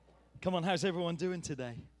Come on, how's everyone doing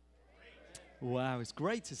today? Wow, it's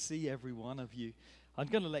great to see every one of you. I'm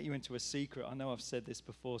going to let you into a secret. I know I've said this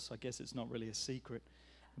before, so I guess it's not really a secret.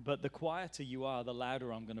 But the quieter you are, the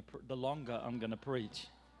louder the longer I'm going to preach.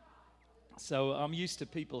 So I'm used to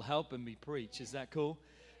people helping me preach. Is that cool?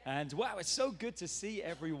 And wow, it's so good to see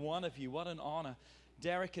every one of you. What an honor.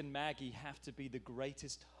 Derek and Maggie have to be the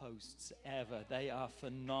greatest hosts ever. They are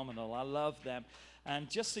phenomenal. I love them. And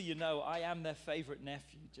just so you know, I am their favorite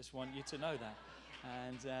nephew. Just want you to know that.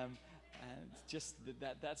 And just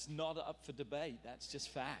that's not up for debate. That's just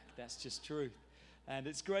fact. That's just truth. And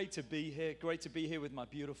it's great to be here. Great to be here with my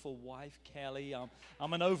beautiful wife, Kelly.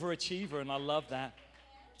 I'm an overachiever, and I love that.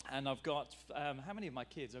 And I've got, how many of my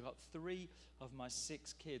kids? I've got 3 of my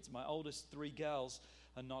 6 kids. My oldest 3 girls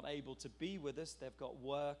are not able to be with us. They've got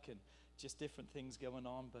work and just different things going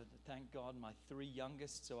on. But thank God, my 3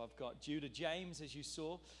 youngest. So I've got Judah James, as you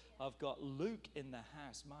saw. I've got Luke in the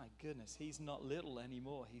house. My goodness, he's not little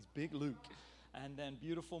anymore. He's big Luke. And then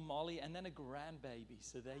beautiful Molly, and then a grandbaby.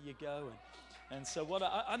 So there you go. And so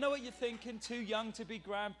I know what you're thinking, too young to be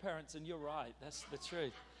grandparents. And you're right. That's the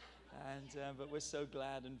truth. But we're so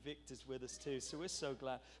glad, and Victor's with us too, so we're so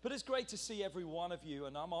glad. But it's great to see every one of you,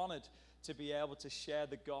 and I'm honored to be able to share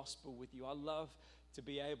the gospel with you. I love to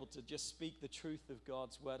be able to just speak the truth of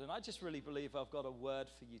God's word, and I just really believe I've got a word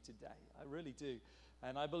for you today. I really do,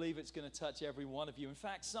 and I believe it's going to touch every one of you. In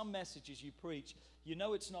fact, some messages you preach, you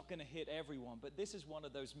know it's not going to hit everyone, but this is one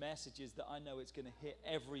of those messages that I know it's going to hit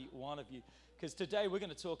every one of you, because today we're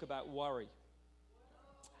going to talk about worry.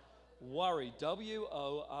 Worry,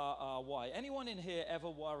 W-O-R-R-Y. Anyone in here ever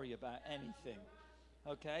worry about anything?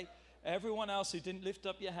 Okay? Everyone else who didn't lift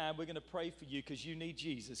up your hand, we're going to pray for you because you need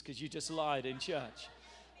Jesus, because you just lied in church.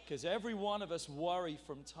 Because every one of us worry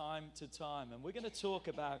from time to time. And we're going to talk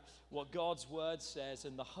about what God's word says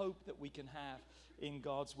and the hope that we can have in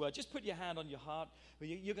God's word. Just put your hand on your heart.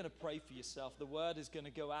 You're going to pray for yourself. The word is going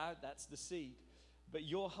to go out. That's the seed. But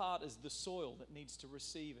your heart is the soil that needs to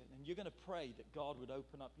receive it. And you're going to pray that God would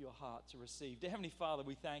open up your heart to receive. Dear Heavenly Father,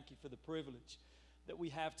 we thank you for the privilege that we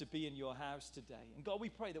have to be in your house today. And God, we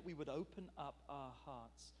pray that we would open up our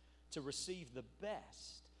hearts to receive the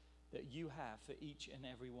best that you have for each and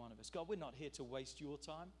every one of us. God, we're not here to waste your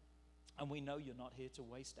time. And we know you're not here to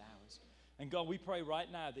waste ours. And God, we pray right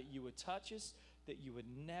now that you would touch us, that you would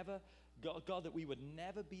never... God, that we would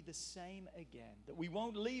never be the same again, that we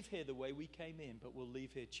won't leave here the way we came in, but we'll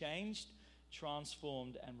leave here changed,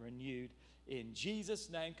 transformed, and renewed in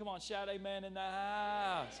Jesus' name. Come on, shout amen in the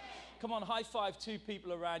house. Come on, high five 2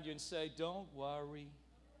 people around you and say, don't worry,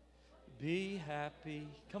 be happy.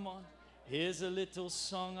 Come on, here's a little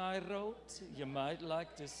song I wrote. You might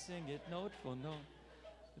like to sing it note for note.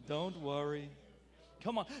 Don't worry.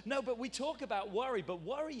 Come on. No, but we talk about worry, but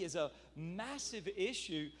worry is a massive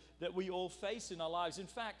issue that we all face in our lives. In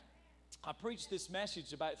fact, I preached this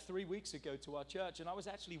message about 3 weeks ago to our church, and I was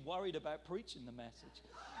actually worried about preaching the message.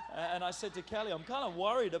 And I said to Kelly, I'm kind of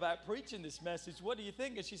worried about preaching this message. What do you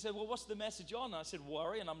think? And she said, well, what's the message on? And I said,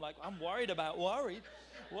 worry. And I'm like, I'm worried about worry.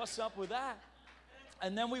 What's up with that?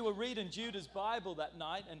 And then we were reading Judah's Bible that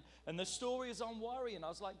night, and the story is on worry. And I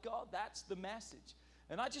was like, God, that's the message.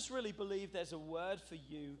 And I just really believe there's a word for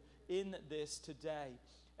you in this today.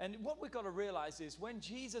 And what we've got to realize is when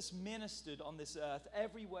Jesus ministered on this earth,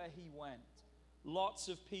 everywhere he went, lots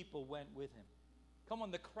of people went with him. Come on,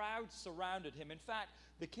 the crowd surrounded him. In fact,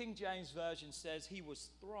 the King James Version says he was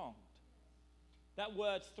thronged. That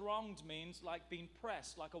word thronged means like being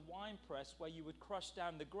pressed, like a wine press where you would crush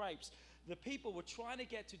down the grapes. The people were trying to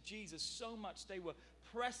get to Jesus so much, they were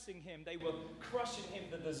pressing him, they were crushing him.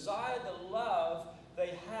 The desire, the love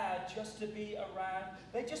they had just to be around,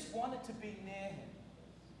 they just wanted to be near him.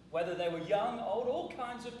 Whether they were young, old, all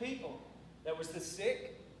kinds of people. There was the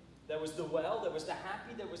sick, there was the well, there was the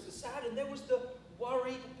happy, there was the sad, and there was the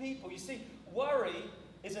worried people. You see, worry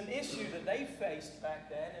is an issue that they faced back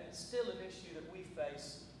then, and it's still an issue that we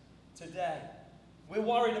face today. We're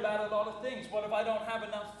worried about a lot of things. What if I don't have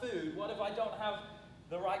enough food? What if I don't have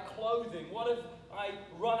the right clothing? What if I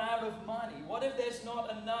run out of money? What if there's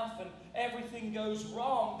not enough and everything goes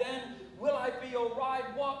wrong? Then will I be all right?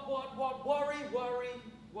 What?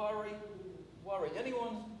 Worry.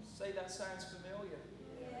 Anyone say that sounds familiar?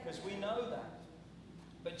 Because we know that.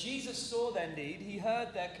 But Jesus saw their need. He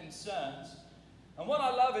heard their concerns. And what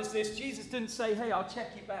I love is this. Jesus didn't say, hey, I'll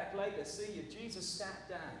check you back later. See you. Jesus sat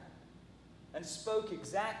down and spoke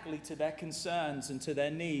exactly to their concerns and to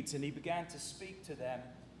their needs. And he began to speak to them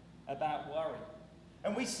about worry.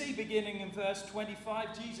 And we see beginning in verse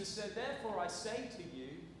 25, Jesus said, therefore I say to you,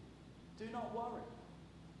 do not worry.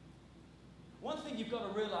 One thing you've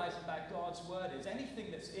got to realize about God's word is anything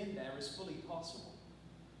that's in there is fully possible.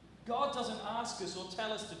 God doesn't ask us or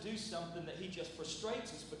tell us to do something that he just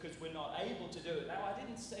frustrates us because we're not able to do it. Now, I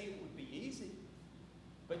didn't say it would be easy.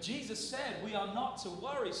 But Jesus said we are not to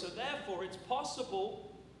worry. So therefore, it's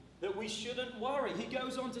possible that we shouldn't worry. He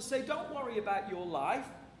goes on to say, don't worry about your life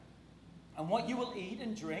and what you will eat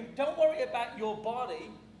and drink. Don't worry about your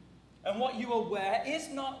body and what you will wear. Is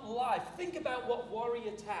not life? Think about what worry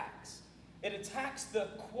attacks. It attacks the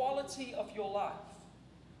quality of your life.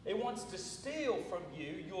 It wants to steal from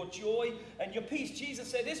you your joy and your peace. Jesus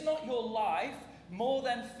said, is not your life more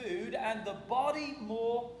than food and the body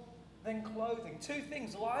more than clothing? Two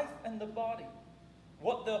things, life and the body.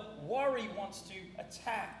 What the worry wants to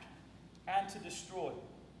attack and to destroy.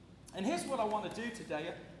 And here's what I want to do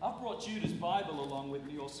today. I've brought Judah's Bible along with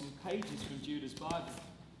me, or some pages from Judah's Bible.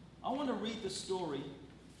 I want to read the story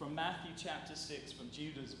from Matthew chapter 6 from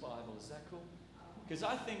Judah's Bible. Is that cool? Because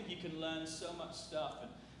I think you can learn so much stuff. And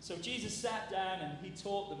so Jesus sat down and he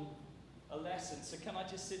taught them a lesson. So can I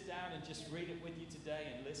just sit down and just read it with you today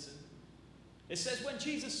and listen? It says, when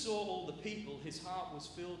Jesus saw all the people, his heart was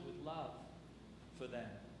filled with love for them.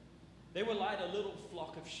 They were like a little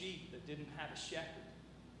flock of sheep that didn't have a shepherd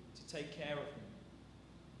to take care of them.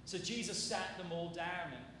 So Jesus sat them all down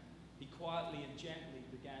and he quietly and gently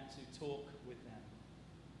began to talk with them.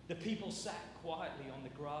 The people sat quietly on the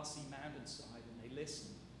grassy mountainside and they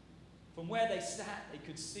listened. From where they sat, they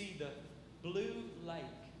could see the blue lake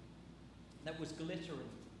that was glittering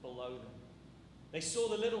below them. They saw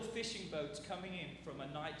the little fishing boats coming in from a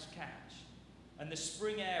night's catch, and the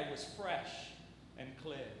spring air was fresh and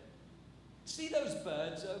clear. See those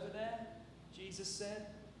birds over there? Jesus said,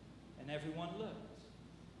 and everyone looked.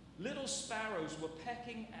 Little sparrows were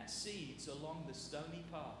pecking at seeds along the stony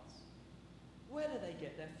paths. Where do they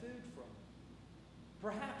get their food from?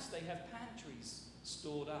 Perhaps they have pantries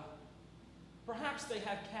stored up. Perhaps they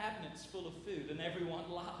have cabinets full of food, and everyone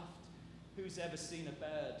laughed. Who's ever seen a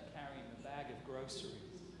bird carrying a bag of groceries?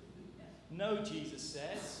 No, Jesus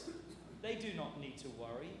says, they do not need to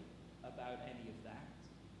worry about any of that,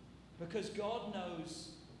 because God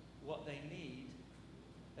knows what they need,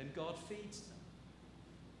 and God feeds them.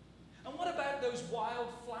 And what about those wild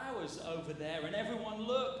flowers over there? And everyone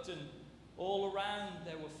looked, and all around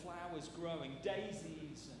there were flowers growing,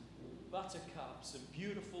 daisies and buttercups and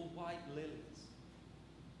beautiful white lilies.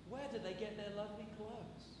 Where do they get their lovely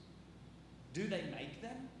clothes? Do they make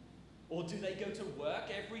them? Or do they go to work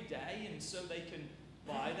every day and so they can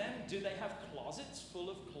buy them? Do they have closets full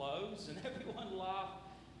of clothes? And everyone laughed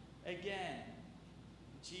again.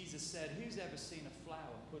 Jesus said, who's ever seen a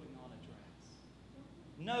flower putting on a dress?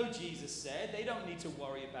 No, Jesus said, they don't need to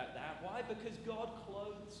worry about that. Why? Because God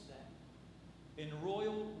clothes them in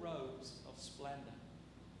royal robes of splendor.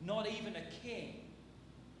 Not even a king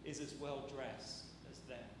is as well dressed as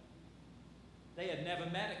them. They had never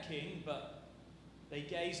met a king, but they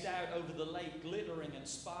gazed out over the lake, glittering and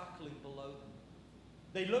sparkling below them.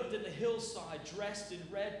 They looked at the hillside, dressed in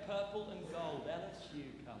red, purple, and gold, LSU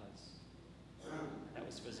colors. That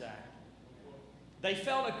was for Zach. They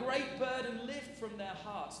felt a great burden lift from their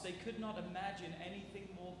hearts. They could not imagine anything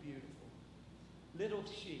more beautiful. Little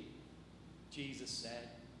sheep, Jesus said,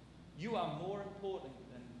 you are more important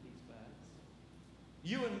than these birds.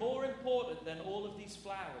 You are more important than all of these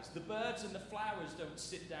flowers. The birds and the flowers don't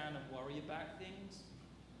sit down and worry about things.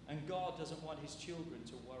 And God doesn't want his children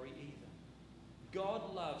to worry either.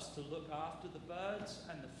 God loves to look after the birds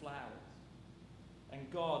and the flowers. And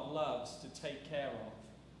God loves to take care of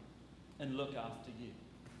and look after you.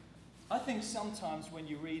 I think sometimes when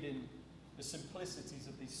you read in the simplicities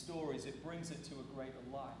of these stories, it brings it to a greater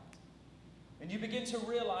light. And you begin to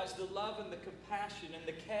realize the love and the compassion and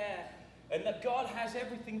the care, and that God has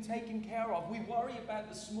everything taken care of. We worry about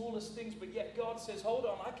the smallest things, but yet God says, hold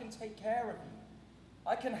on, I can take care of you.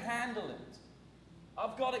 I can handle it.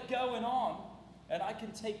 I've got it going on, and I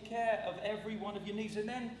can take care of every one of your needs. And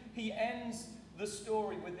then he ends the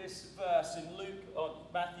story with this verse in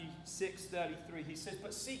Matthew 6:33. He says,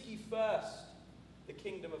 but seek ye first the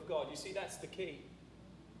kingdom of God. You see, that's the key.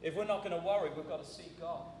 If we're not going to worry, we've got to seek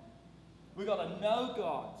God. We've got to know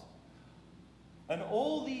God. And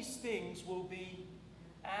all these things will be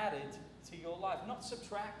added to your life, not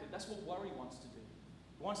subtracted. That's what worry wants to do.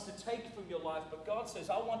 It wants to take from your life, but God says,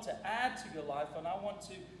 I want to add to your life, and I want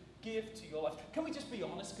to give to your life. Can we just be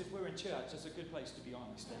honest? Because we're in church. It's a good place to be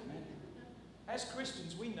honest, amen? As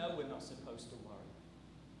Christians, we know we're not supposed to worry.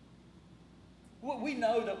 We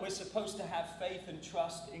know that we're supposed to have faith and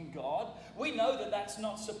trust in God. We know that that's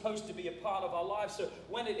not supposed to be a part of our lives. So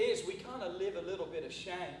when it is, we kind of live a little bit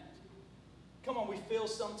ashamed. Come on, we feel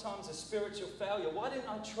sometimes a spiritual failure. Why didn't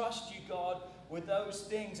I trust you, God, with those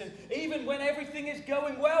things? And even when everything is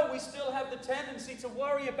going well, we still have the tendency to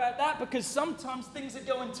worry about that because sometimes things are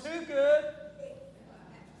going too good.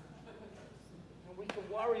 And we can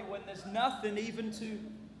worry when there's nothing even to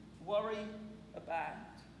worry about.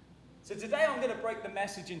 So today I'm going to break the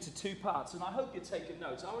message into two parts, and I hope you're taking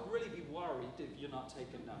notes. I would really be worried if you're not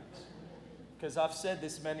taking notes. Because I've said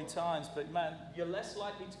this many times, but man, you're less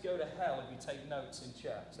likely to go to hell if you take notes in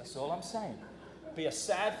church. That's all I'm saying. It'd be a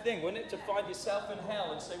sad thing, wouldn't it, to find yourself in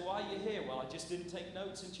hell and say, why are you here? Well, I just didn't take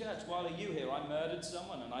notes in church. Why are you here? I murdered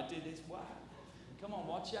someone and I did this. Wow. Come on,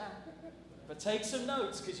 watch out. But take some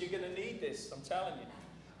notes because you're going to need this, I'm telling you.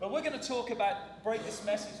 But we're going to break this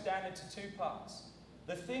message down into two parts.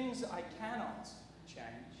 The things I cannot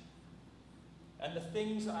change and the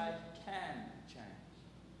things I can change.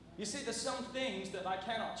 You see, there's some things that I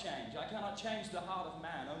cannot change. I cannot change the heart of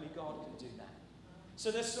man. Only God can do that.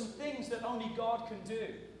 So there's some things that only God can do.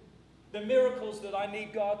 The miracles that I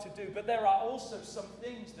need God to do. But there are also some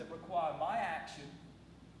things that require my action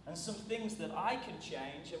and some things that I can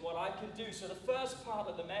change and what I can do. So the first part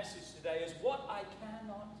of the message today is what I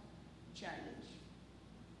cannot change.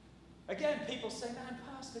 Again, people say, man,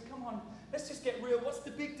 Pastor, come on, let's just get real. What's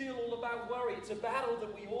the big deal all about worry? It's a battle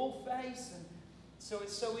that we all face, and so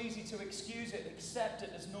it's so easy to excuse it, accept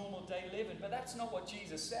it as normal day living. But that's not what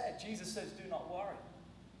Jesus said. Jesus says, do not worry.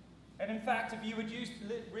 And in fact, if you would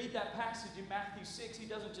read that passage in Matthew 6, he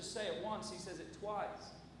doesn't just say it once, he says it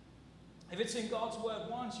twice. If it's in God's word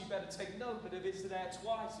once, you better take note, but if it's there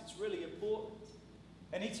twice, it's really important.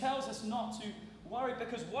 And he tells us not to worry,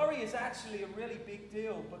 because worry is actually a really big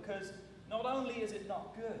deal, because not only is it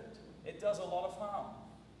not good, it does a lot of harm.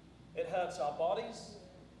 It hurts our bodies,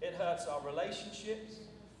 it hurts our relationships,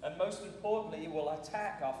 and most importantly, it will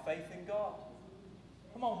attack our faith in God.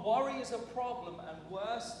 Come on, worry is a problem, and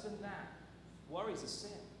worse than that, worry is a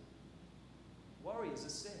sin. Worry is a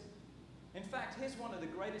sin. In fact, here's one of the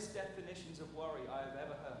greatest definitions of worry I have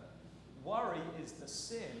ever heard. Worry is the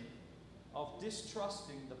sin of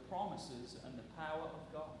distrusting the promises and the power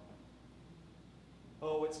of God.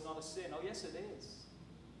 Oh, it's not a sin. Oh, yes, it is.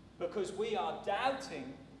 Because we are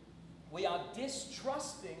doubting, we are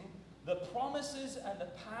distrusting the promises and the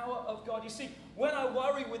power of God. You see, when I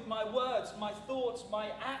worry with my words, my thoughts,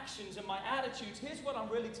 my actions, and my attitudes, here's what I'm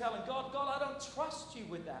really telling God. God, I don't trust you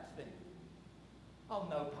with that thing. Oh,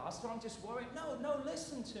 no, Pastor, I'm just worried. No,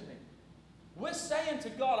 listen to me. We're saying to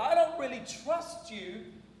God, I don't really trust you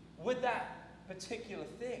with that particular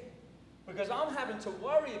thing. Because I'm having to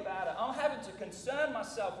worry about it. I'm having to concern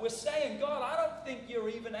myself. We're saying, God, I don't think you're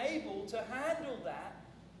even able to handle that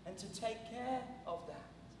and to take care of that.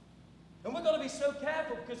 And we've got to be so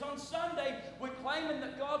careful, because on Sunday, we're claiming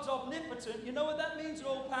that God's omnipotent. You know what that means?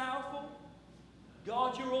 All powerful.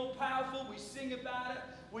 God, you're all powerful. We sing about it.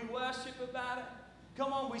 We worship about it.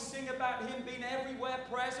 Come on, we sing about him being everywhere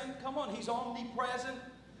present. Come on, he's omnipresent.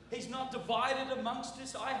 He's not divided amongst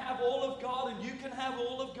us. I have all of God and you can have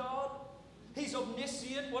all of God. He's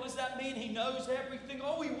omniscient. What does that mean? He knows everything.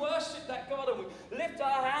 Oh, we worship that God and we lift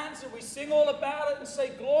our hands and we sing all about it and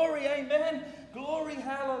say, glory, amen. Glory,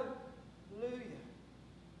 hallelujah.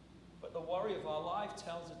 But the worry of our life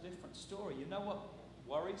tells a different story. You know what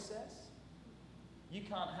worry says? You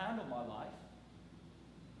can't handle my life.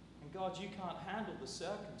 And God, you can't handle the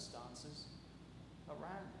circumstances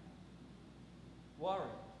around me.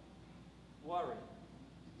 Worry. Worry.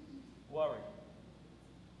 Worry.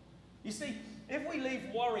 You see, if we leave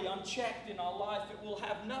worry unchecked in our life, it will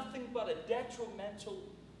have nothing but a detrimental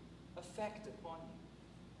effect upon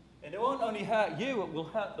you. And it won't only hurt you, it will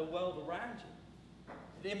hurt the world around you.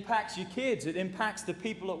 It impacts your kids. It impacts the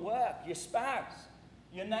people at work, your spouse,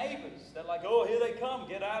 your neighbors. They're like, oh, here they come.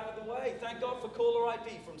 Get out of the way. Thank God for caller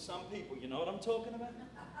ID from some people. You know what I'm talking about?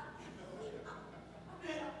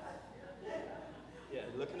 Yeah,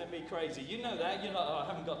 looking at me crazy. You know that. You're like, oh, I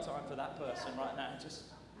haven't got time for that person right now. Just...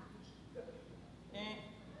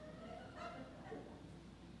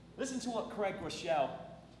 Listen to what Craig Rochelle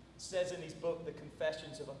says in his book, The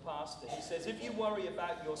Confessions of a Pastor. He says, if you worry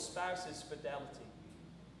about your spouse's fidelity,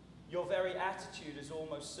 your very attitude is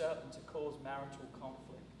almost certain to cause marital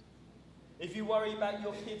conflict. If you worry about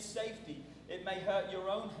your kids' safety, it may hurt your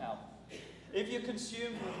own health. If you're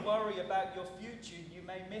consumed with worry about your future, you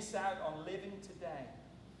may miss out on living today.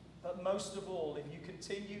 But most of all, if you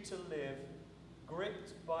continue to live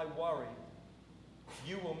gripped by worry,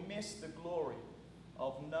 you will miss the glory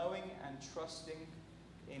of knowing and trusting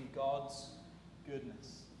in God's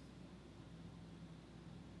goodness.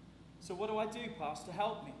 So what do I do, Pastor?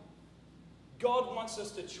 Help me. God wants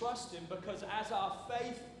us to trust him, because as our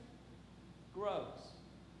faith grows.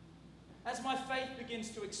 As my faith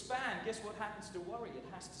begins to expand, guess what happens to worry? It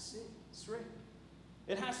has to shrink.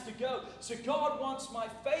 It has to go. So God wants my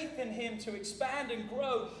faith in Him to expand and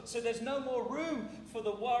grow so there's no more room for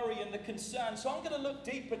the worry and the concern. So I'm going to look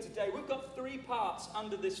deeper today. We've got 3 parts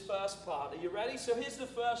under this first part. Are you ready? So here's the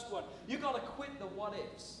first one. You've got to quit the what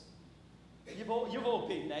ifs. You've all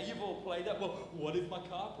been there. You've all played that. Well, what if my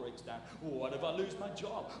car breaks down? What if I lose my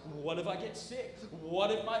job? What if I get sick?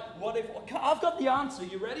 What if I've got the answer.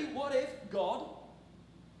 You ready? What if God?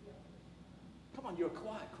 Come on, you're a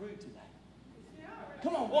quiet crew today.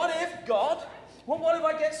 Come on, what if God? Well, what if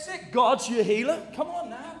I get sick? God's your healer. Come on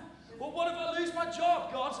now. Well, what if I lose my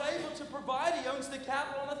job? God's able to provide. He owns the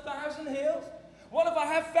cattle on 1,000 hills. What if I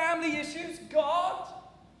have family issues? God.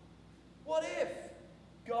 What if?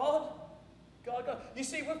 God. You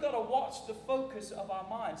see, we've got to watch the focus of our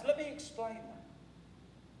minds. Let me explain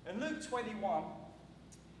that. In Luke 21,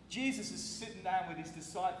 Jesus is sitting down with his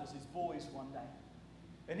disciples, his boys, one day.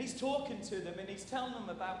 And he's talking to them and he's telling them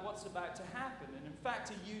about what's about to happen. And in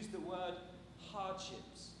fact, he used the word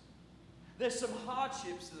hardships. There's some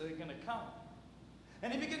hardships that are going to come.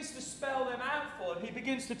 And he begins to spell them out for them. He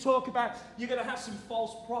begins to talk about you're going to have some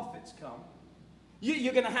false prophets come.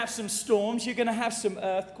 You're going to have some storms. You're going to have some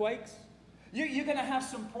earthquakes. You're going to have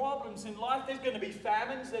some problems in life. There's going to be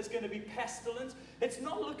famines. There's going to be pestilence. It's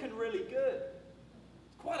not looking really good.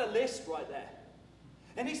 It's quite a list right there.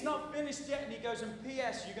 And he's not finished yet, and he goes, and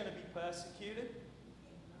P.S., you're going to be persecuted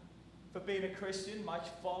for being a Christian, my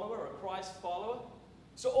follower, a Christ follower.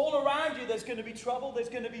 So all around you, there's going to be trouble, there's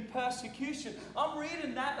going to be persecution. I'm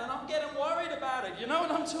reading that, and I'm getting worried about it. You know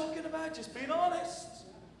what I'm talking about? Just being honest.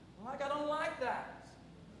 Like, I don't like that.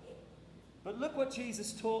 But look what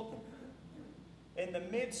Jesus taught them. In the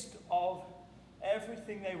midst of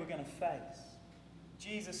everything they were going to face,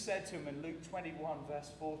 Jesus said to him in Luke 21,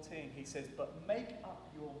 verse 14, he says, but make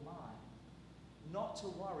up your mind not to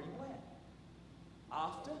worry when?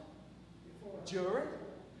 After? During?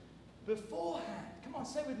 Beforehand. Come on,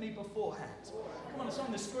 say with me beforehand. Come on, it's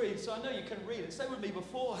on the screen, so I know you can read it. Say with me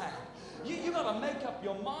beforehand. You've got to make up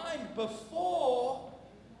your mind before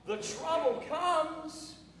the trouble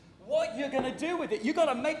comes. What you're going to do with it. You've got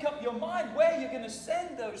to make up your mind where you're going to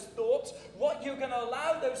send those thoughts, what you're going to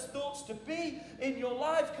allow those thoughts to be in your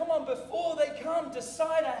life. Come on, before they come,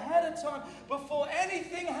 decide ahead of time. Before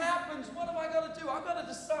anything happens, what have I got to do? I've got to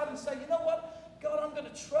decide and say, you know what? God, I'm going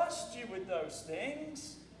to trust you with those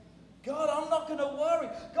things. God, I'm not going to worry.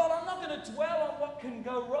 God, I'm not going to dwell on what can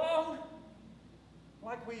go wrong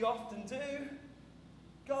like we often do.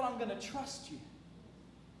 God, I'm going to trust you.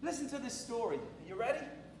 Listen to this story. Are you ready?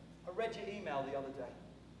 I read your email the other day.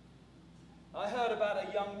 I heard about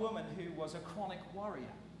a young woman who was a chronic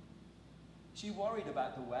worrier. She worried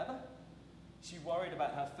about the weather. She worried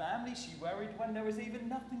about her family. She worried when there was even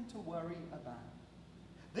nothing to worry about.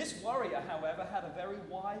 This worrier, however, had a very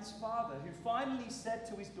wise father who finally said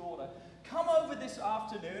to his daughter, come over this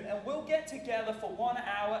afternoon and we'll get together for 1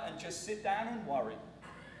 hour and just sit down and worry.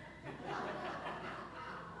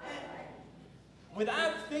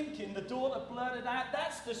 Without thinking, the daughter blurted out,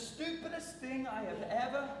 that's the stupidest thing I have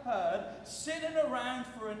ever heard. Sitting around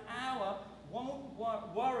for an hour,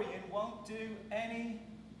 worrying won't do any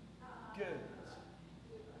good.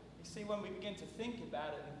 You see, when we begin to think about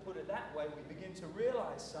it and put it that way, we begin to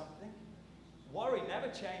realize something. Worry never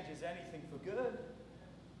changes anything for good.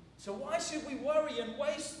 So why should we worry and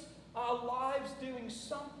waste our lives doing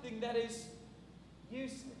something that is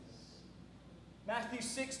useless? Matthew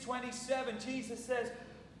 6:27, Jesus says,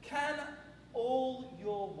 can all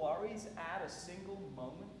your worries add a single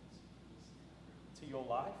moment to your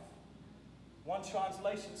life? One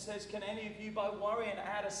translation says, can any of you by worrying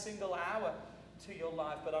add a single hour to your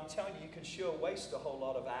life? But I'm telling you, you can sure waste a whole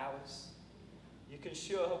lot of hours. You can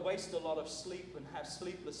sure waste a lot of sleep and have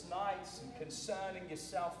sleepless nights and concerning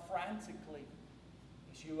yourself frantically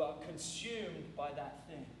as you are consumed by that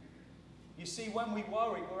thing. You see, when we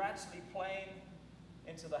worry, we're actually playing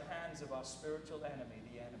into the hands of our spiritual enemy,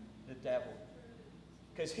 the devil.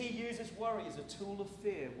 Because he uses worry as a tool of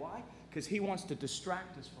fear. Why? Because he wants to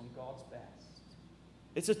distract us from God's best.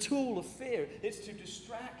 It's a tool of fear. It's to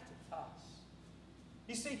distract us.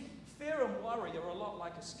 You see, fear and worry are a lot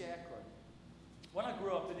like a scarecrow. When I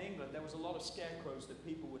grew up in England, there was a lot of scarecrows that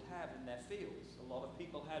people would have in their fields. A lot of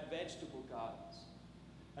people had vegetable gardens.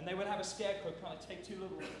 And they would have a scarecrow kind of take two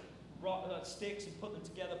little sticks and put them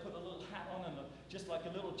together, put a little hat on and just like a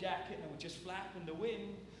little jacket, and it would just flap in the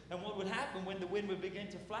wind. And what would happen when the wind would begin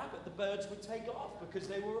to flap it, the birds would take off because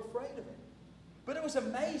they were afraid of it. But it was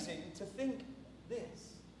amazing to think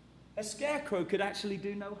this. A scarecrow could actually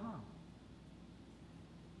do no harm.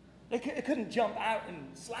 It couldn't jump out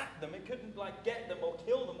and slap them. It couldn't like get them or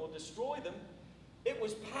kill them or destroy them. It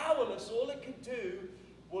was powerless. All it could do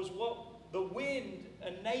was what the wind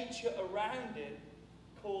and nature around it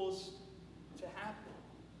caused to happen.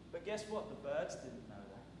 But guess what? The birds didn't know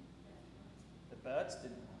that. The birds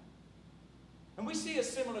didn't know. And we see a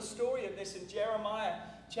similar story of this in Jeremiah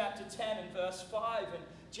chapter 10 and verse 5. And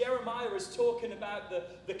Jeremiah is talking about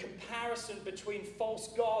the comparison between false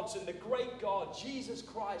gods and the great God, Jesus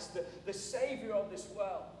Christ, the Savior of this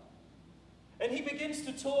world. And he begins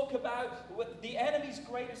to talk about the enemy's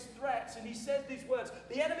greatest threats. And he says these words,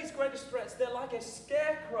 the enemy's greatest threats, they're like a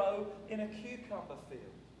scarecrow in a cucumber field.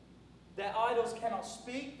 Their idols cannot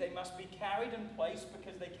speak, they must be carried in place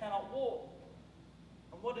because they cannot walk.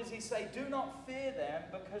 And what does he say? Do not fear them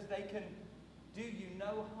because they can do you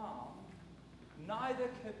no harm. Neither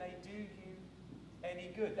can they do you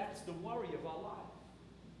any good. That's the worry of our life.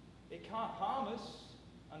 It can't harm us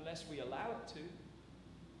unless we allow it to.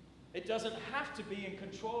 It doesn't have to be in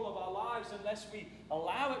control of our lives unless we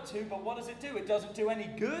allow it to. But what does it do? It doesn't do any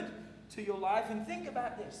good to your life. And think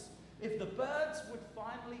about this. If the birds would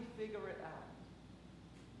finally figure it out,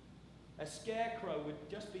 a scarecrow would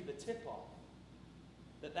just be the tip-off.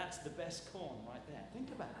 That's the best corn right there. Think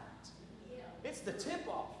about that. It's the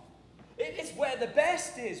tip-off. It's where the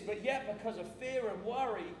best is, but yet because of fear and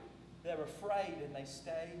worry, they're afraid and they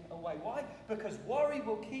stay away. Why? Because worry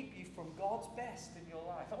will keep you from God's best in your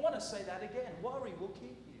life. I want to say that again. Worry will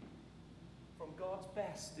keep you from God's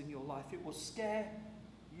best in your life. It will scare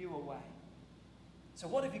you away. So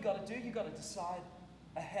what have you got to do? You've got to decide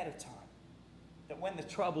ahead of time that when the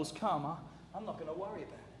troubles come, I'm not going to worry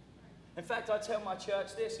about it. In fact, I tell my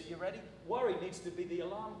church this. Are you ready? Worry needs to be the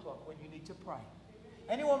alarm clock when you need to pray.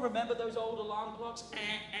 Anyone remember those old alarm clocks?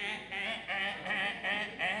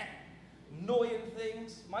 Annoying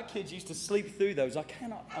things. My kids used to sleep through those. I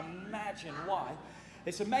cannot imagine why.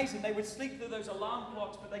 It's amazing. They would sleep through those alarm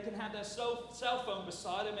clocks, but they can have their cell phone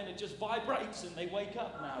beside them and it just vibrates and they wake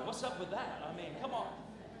up now. What's up with that? I mean, come on.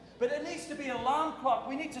 But it needs to be an alarm clock.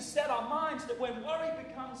 We need to set our minds that when worry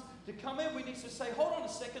becomes to come in, we need to say, hold on a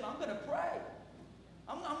second, I'm going to pray.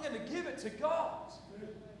 I'm going to give it to God.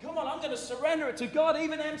 Come on, I'm going to surrender it to God.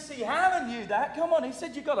 Even MC Hammer knew that. Come on, he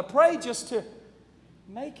said you've got to pray just to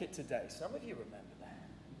make it today. Some of you remember that.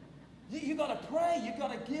 You've got to pray. You've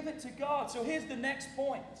got to give it to God. So here's the next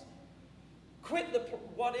point. Quit the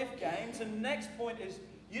what-if games. And the next point is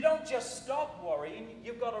you don't just stop worrying.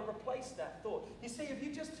 You've got to replace that thought. You see, if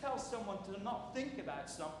you just tell someone to not think about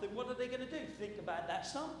something, what are they going to do? Think about that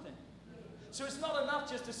something. So it's not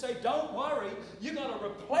enough just to say, don't worry. You've got to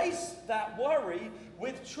replace that worry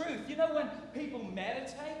with truth. You know when people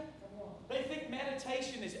meditate, they think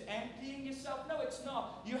meditation is emptying yourself. No, it's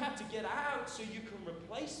not. You have to get out so you can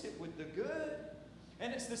replace it with the good.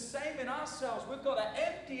 And it's the same in ourselves. We've got to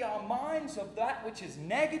empty our minds of that which is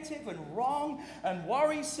negative and wrong and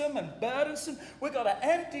worrisome and burdensome. We've got to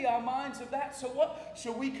empty our minds of that. So what?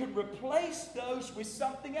 So we can replace those with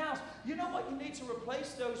something else. You know what you need to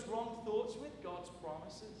replace those wrong thoughts with? God's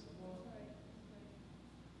promises.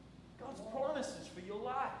 God's promises for your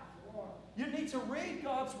life. You need to read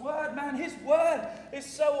God's word, man. His word is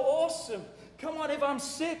so awesome. Come on, if I'm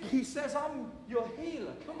sick, he says, I'm your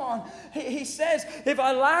healer. Come on. He says, if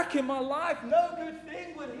I lack in my life, no good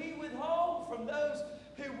thing would he withhold from those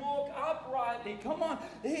who walk uprightly. Come on.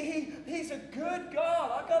 He's a good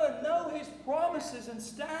God. I've got to know his promises and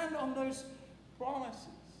stand on those promises.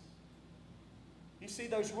 You see,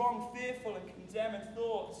 those wrong, fearful, and condemning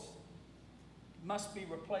thoughts must be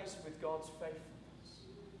replaced with God's faithfulness.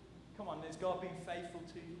 Come on, has God been faithful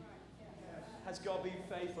to you? Has God been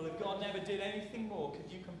faithful? If God never did anything more,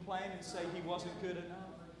 could you complain and say he wasn't good enough?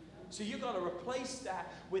 So you've got to replace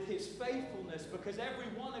that with his faithfulness, because every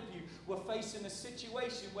one of you were facing a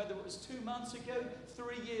situation, whether it was 2 months ago,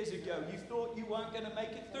 3 years ago, you thought you weren't going to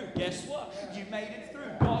make it through. Guess what? You made it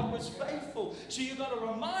through. God was faithful. So you've got to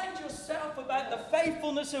remind yourself about the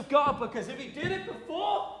faithfulness of God, because if he did it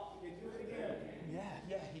before, he can do it again.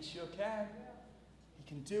 Yeah, he sure can. He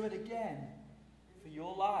can do it again for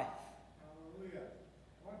your life.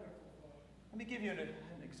 Let me give you an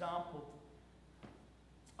example.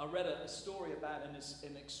 I read a story about an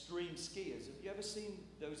extreme skiers. Have you ever seen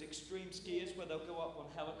those extreme skiers where they'll go up on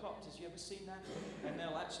helicopters? You ever seen that? And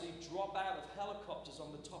they'll actually drop out of helicopters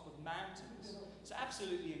on the top of mountains. It's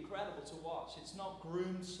absolutely incredible to watch. It's not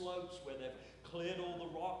groomed slopes where they've cleared all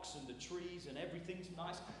the rocks and the trees and everything's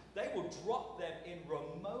nice. They will drop them in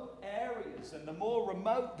remote areas. And the more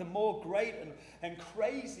remote, the more great and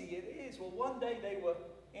crazy it is. Well, one day they were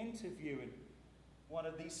interviewing one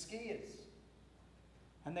of these skiers.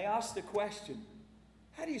 And they asked the question,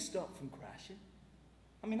 How do you stop from crashing?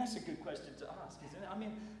 I mean, that's a good question to ask, isn't it? I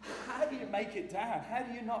mean, how do you make it down? How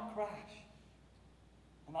do you not crash?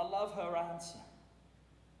 And I love her answer.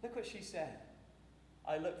 Look what she said.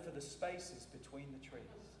 I look for the spaces between the trees.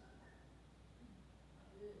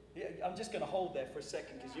 Yeah, I'm just going to hold there for a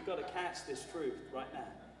second because you've got to catch this truth right now.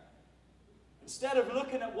 Instead of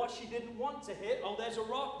looking at what she didn't want to hit, oh, there's a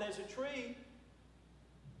rock, there's a tree.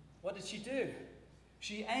 What did she do?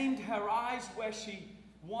 She aimed her eyes where she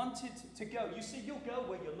wanted to go. You see, you'll go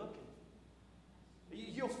where you're looking.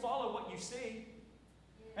 You'll follow what you see.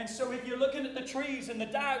 And so if you're looking at the trees and the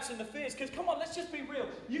doubts and the fears, because come on, let's just be real.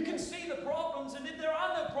 You can see the problems, and if there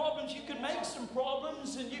are no problems, you can make some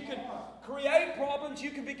problems, and you can create problems.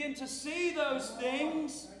 You can begin to see those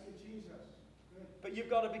things. But you've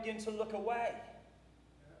got to begin to look away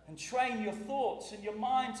and train your thoughts and your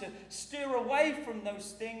mind to steer away from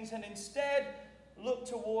those things and instead look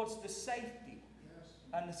towards the safety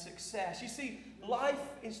and the success. You see, life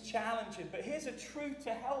is challenging, but here's a truth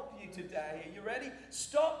to help you today. Are you ready?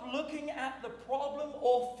 Stop looking at the problem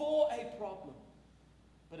or for a problem,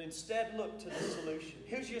 but instead look to the solution.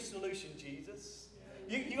 Here's your solution, Jesus.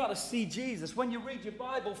 You got to see Jesus. When you read your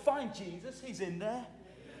Bible, find Jesus. He's in there.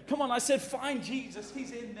 Come on, I said find Jesus.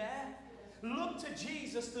 He's in there. Look to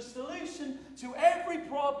Jesus, the solution to every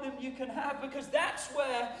problem you can have, because that's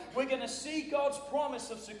where we're going to see God's promise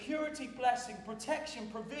of security, blessing, protection,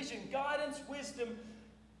 provision, guidance, wisdom,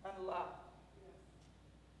 and love.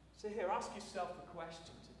 So here, ask yourself a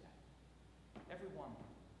question today. Everyone,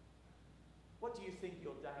 what do you think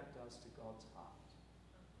your doubt does to God's heart?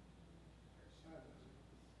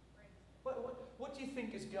 What do you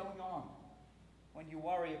think is going on when you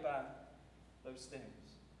worry about those things?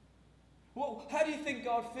 Well, how do you think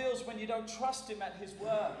God feels when you don't trust Him at His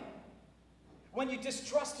word? When you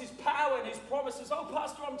distrust His power and His promises? Oh,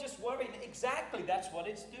 Pastor, I'm just worrying. Exactly, that's what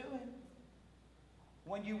it's doing.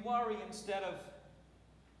 When you worry instead of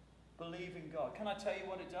believing God. Can I tell you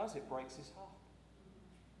what it does? It breaks His heart.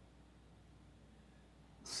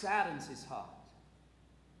 It saddens His heart.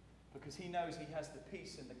 Because He knows He has the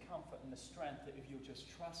peace and the comfort and the strength that if you'll just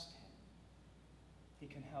trust Him, He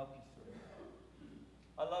can help you through it.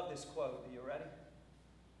 I love this quote. Are you ready?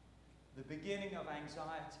 The beginning of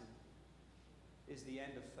anxiety is the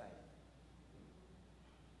end of faith.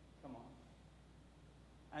 Come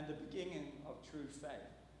on. And the beginning of true faith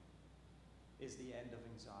is the end of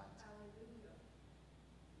anxiety.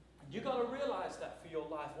 And you've got to realize that for your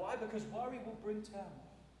life. Why? Because worry will bring turmoil,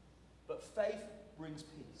 but faith brings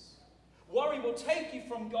peace. Worry will take you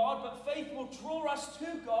from God, but faith will draw us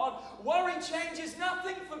to God. Worry changes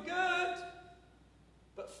nothing for good.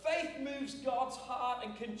 But faith moves God's heart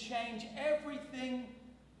and can change everything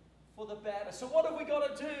for the better. So what have we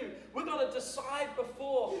got to do? We've got to decide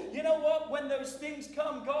before. You know what? When those things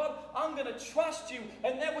come, God, I'm going to trust you.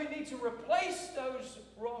 And then we need to replace those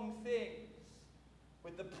wrong things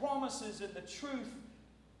with the promises and the truth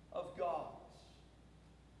of God.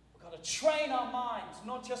 We've got to train our minds,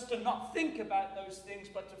 not just to not think about those things,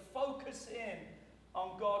 but to focus in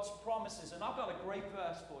on God's promises. And I've got a great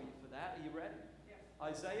verse for you for that. Are you ready?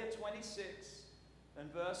 Isaiah 26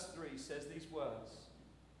 and verse 3 says these words.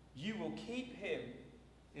 You will keep him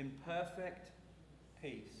in perfect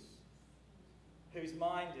peace, whose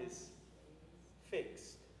mind is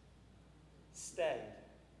fixed, stayed,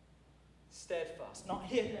 steadfast, not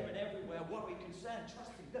here, there, and everywhere, worry, concern,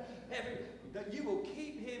 trusting. That you will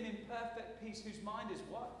keep him in perfect peace, whose mind is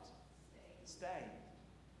what? Stayed,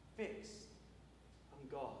 fixed on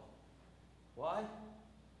God. Why?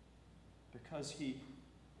 Because he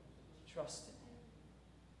trusted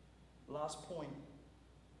him. Last point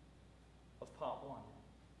of part 1.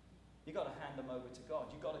 You've got to hand them over to God.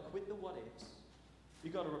 You've got to quit the what ifs.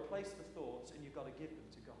 You've got to replace the thoughts, and you've got to give them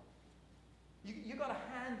to God. You've got to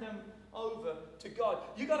hand them over to God.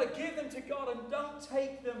 You've got to give them to God and don't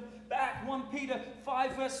take them back. 1 Peter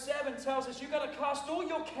 5 verse 7 tells us you've got to cast all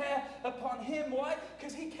your care upon him. Why?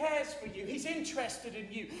 Because he cares for you. He's interested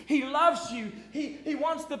in you. He loves you. He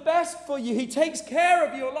wants the best for you. He takes care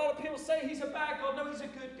of you. A lot of people say he's a bad God. No, he's a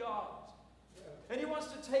good God. And he wants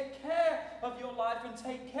to take care of your life and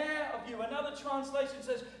take care of you. Another translation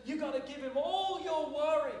says you've got to give him all your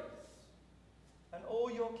worries and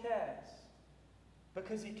all your cares.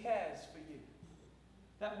 Because he cares for you.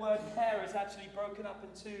 That word care is actually broken up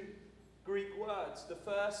into Greek words. The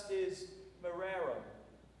first is merero.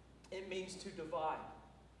 It means to divide.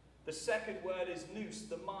 The second word is nous,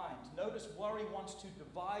 the mind. Notice worry wants to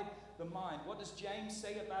divide the mind. What does James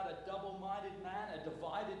say about a double-minded man, a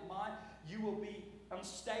divided mind? You will be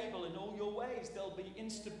unstable in all your ways. There'll be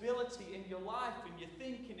instability in your life, in your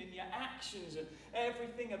thinking, in your actions, and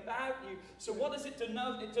everything about you. So what does it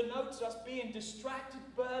denote? It denotes us being distracted,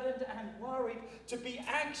 burdened, and worried. To be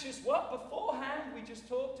anxious, what? Beforehand, we just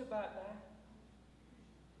talked about that.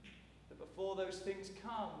 But before those things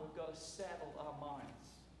come, we've got to settle our minds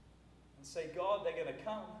and say, God, they're going to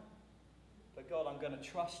come. But God, I'm going to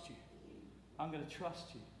trust you. I'm going to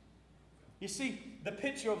trust you. You see, the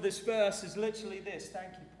picture of this verse is literally this.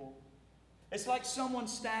 Thank you, Paul. It's like someone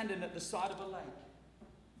standing at the side of a lake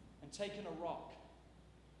and taking a rock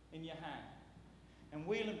in your hand and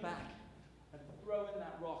wheeling back and throwing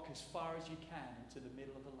that rock as far as you can into the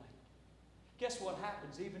middle of the lake. Guess what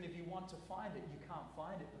happens? Even if you want to find it, you can't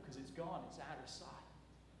find it because it's gone. It's out of sight.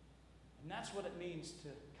 And that's what it means to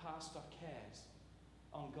cast our cares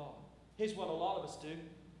on God. Here's what a lot of us do.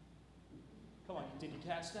 Come on, did you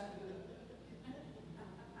catch that?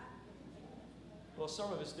 Well,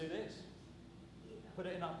 some of us do this. Put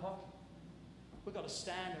it in our pocket. We've got to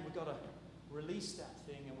stand and we've got to release that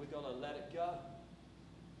thing and we've got to let it go.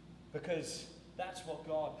 Because that's what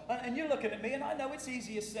God... And you're looking at me and I know it's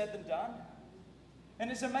easier said than done.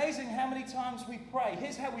 And it's amazing how many times we pray.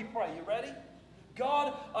 Here's how we pray. You ready?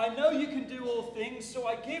 God, I know you can do all things, so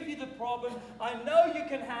I give you the problem. I know you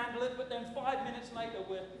can handle it, but then 5 minutes later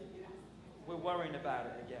we're worrying about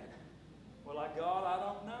it again. We're like, God, I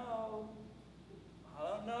don't know. I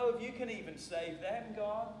don't know if you can even save them,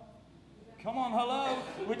 God. Come on, hello.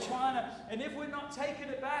 We're trying to, and if we're not taking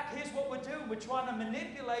it back, here's what we're doing. We're trying to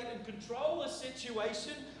manipulate and control the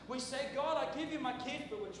situation. We say, God, I give you my kids,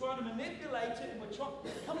 but we're trying to manipulate it, and we're trying,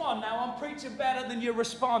 come on now, I'm preaching better than you're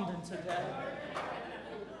responding today.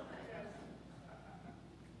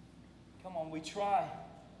 Come on, we try.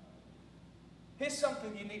 Here's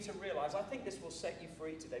something you need to realize. I think this will set you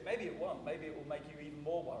free today. Maybe it won't. Maybe it will make you even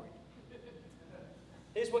more worried.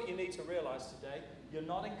 Here's what you need to realize today. You're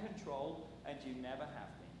not in control, and you never have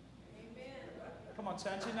been. Amen. Come on,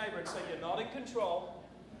 turn to your neighbor and say, you're not in control,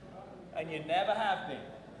 and you never have been.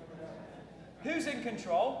 Who's in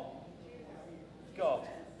control? God.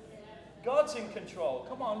 God's in control.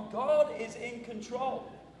 Come on, God is in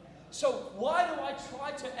control. So why do I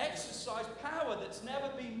try to exercise power that's never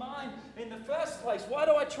been mine in the first place? Why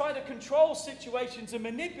do I try to control situations and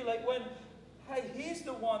manipulate when, hey, he's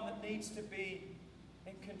the one that needs to be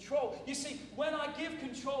in control? You see, when I give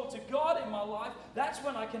control to God in my life, that's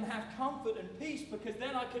when I can have comfort and peace, because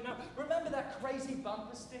then I can know. Remember that crazy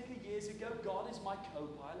bumper sticker years ago? God is my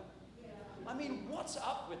co-pilot. I mean, what's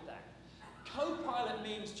up with that? Co-pilot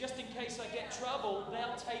means just in case I get trouble,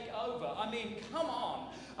 they'll take over. I mean, come on.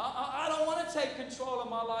 I don't want to take control of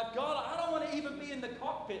my life. God, I don't want to even be in the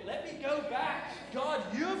cockpit. Let me go back. God,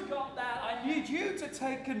 you've got that. I need you to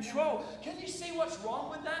take control. Can you see what's wrong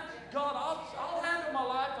with that? God, I'll handle my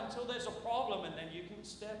life until there's a problem, and then you can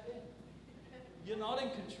step in. You're not in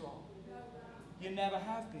control. You never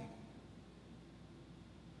have been.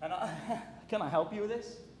 And can I help you with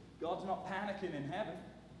this? God's not panicking in heaven.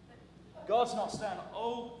 God's not saying,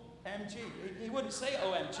 OMG. He wouldn't say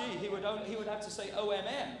OMG. He would have to say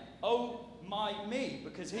OMM. Oh my me,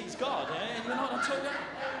 because he's God. You know what I'm talking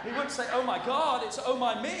about? He wouldn't say, oh my God, it's oh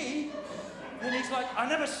my me. And he's like, I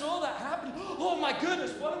never saw that happen. Oh my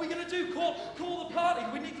goodness, what are we going to do? Call the party.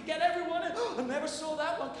 We need to get everyone in. I never saw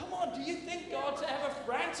that one. Come on, do you think God's ever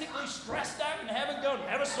frantically stressed out in heaven going,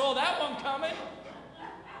 never saw that one coming?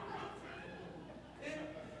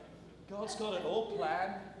 God's got it all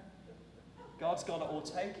planned. God's got it all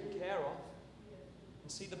taken care of.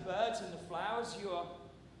 And see, the birds and the flowers, you are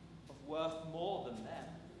of worth more than them.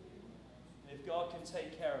 And if God can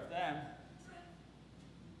take care of them,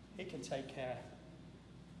 He can take care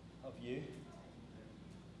of you.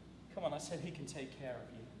 Come on, I said He can take care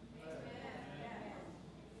of you.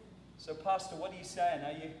 So, Pastor, what are you saying?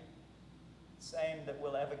 Are you saying that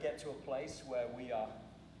we'll ever get to a place where we are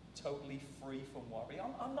totally free from worry?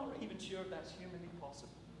 I'm not even sure if that's humanly possible.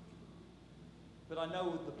 But I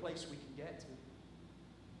know the place we can get to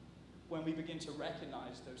when we begin to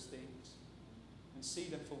recognize those things and see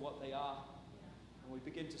them for what they are. And we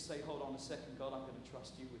begin to say, hold on a second, God, I'm going to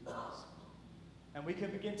trust you with this. And we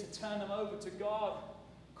can begin to turn them over to God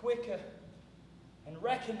quicker and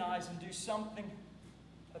recognize and do something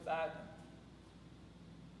about them.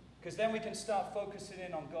 Because then we can start focusing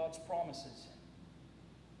in on God's promises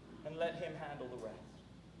and let Him handle the rest.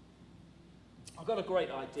 I've got a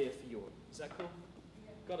great idea for you. Is that cool?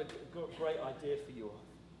 Got a great idea for you.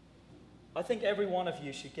 I think every one of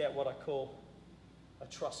you should get what I call a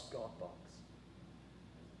Trust God box.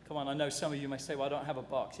 Come on, I know some of you may say, well, I don't have a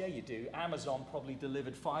box. Yeah, you do. Amazon probably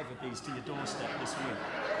delivered 5 of these to your doorstep this week.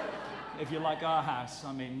 If you're like our house,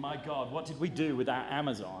 I mean, my God, what did we do without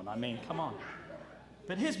Amazon? I mean, come on.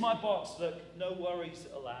 But here's my box. Look, no worries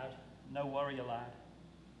allowed. No worry allowed.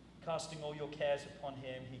 Casting all your cares upon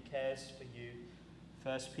him. He cares for you.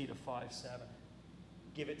 1 Peter 5:7.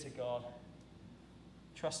 Give it to God.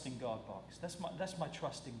 Trust in God box. That's my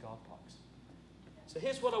trust in God box. So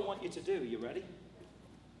here's what I want you to do. Are you ready?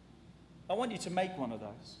 I want you to make one of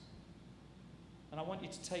those. And I want you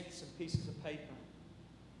to take some pieces of paper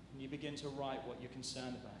and you begin to write what you're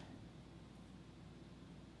concerned about.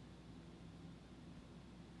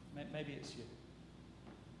 Maybe it's you.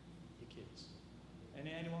 Your kids.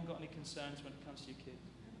 Anyone got any concerns when it comes to your kids?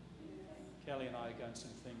 Kelly and I are going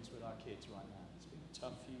some things with our kids right now. It's been a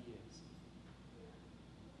tough few years.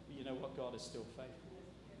 But you know what? God is still faithful.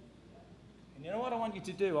 And you know what I want you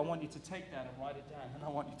to do? I want you to take that and write it down, and I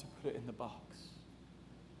want you to put it in the box.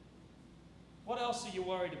 What else are you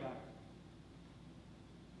worried about?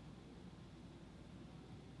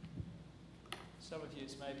 Some of you,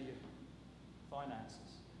 it's maybe your finances.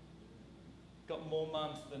 Got more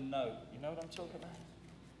month than no. You know what I'm talking about?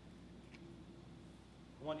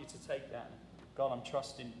 I want you to take that. God, I'm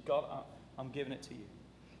trusting. God, I'm giving it to you.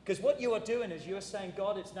 Because what you are doing is you're saying,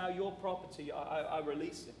 God, it's now your property. I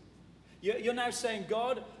release it. You're now saying,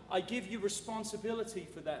 God, I give you responsibility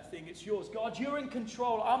for that thing. It's yours. God, you're in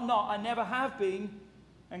control. I'm not. I never have been.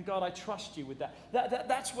 And God, I trust you with that.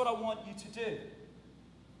 That's what I want you to do.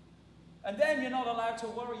 And then you're not allowed to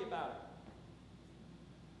worry about it.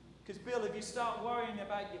 Because, Bill, if you start worrying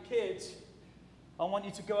about your kids, I want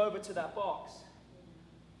you to go over to that box.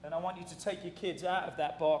 And I want you to take your kids out of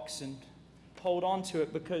that box and hold on to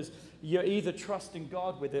it, because you're either trusting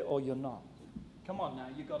God with it or you're not. Come on now,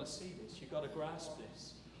 you've got to see this. You've got to grasp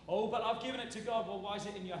this. Oh, but I've given it to God. Well, why is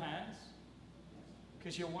it in your hands?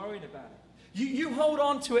 Because you're worried about it. You hold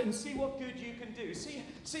on to it and see what good you can do.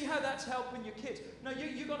 See how that's helping your kids. No,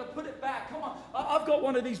 you've got to put it back. Come on. I've got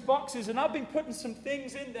one of these boxes and I've been putting some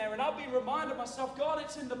things in there, and I've been reminding myself, God,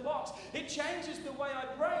 it's in the box. It changes the way I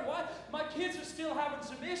pray. Why? My kids are still having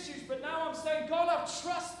some issues, but now I'm saying, God, I've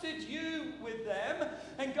trusted you with them.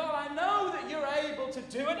 And God, I know that you're able to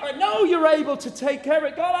do it. I know you're able to take care of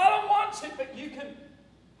it. God, I don't want it, but you can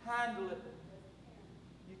handle it.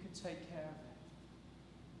 You can take care of it.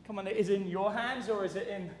 Come on, is it in your hands or is it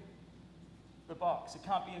in the box? It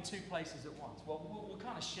can't be in two places at once. Well, we'll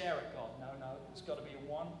kind of share it, God. No, it's got to be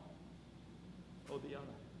one or the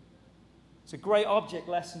other. It's a great object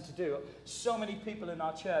lesson to do. So many people in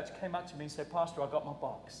our church came up to me and said, Pastor, I got my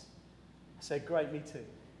box. I said, great, me too.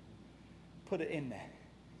 Put it in there.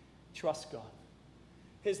 Trust God.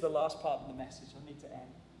 Here's the last part of the message. I need to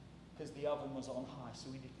end because the oven was on high, so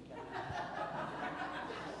we need to get out.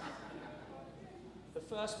 The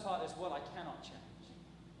first part is what I cannot change.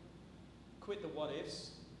 Quit the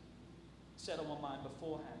what-ifs. Settle my mind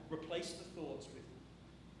beforehand. Replace the thoughts with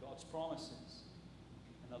God's promises.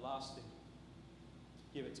 And the last thing,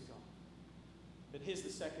 give it to God. But here's the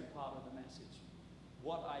second part of the message.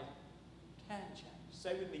 What I can change.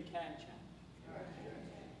 Say with me, can change.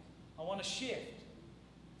 I want to shift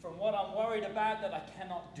from what I'm worried about that I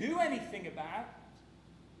cannot do anything about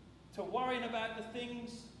to worrying about the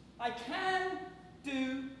things I can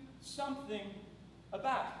do something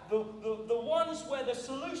about. The ones where the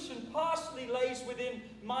solution partially lays within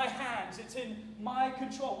my hands. It's in my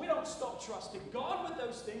control. We don't stop trusting God with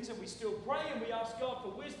those things, and we still pray and we ask God for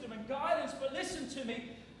wisdom and guidance. But listen to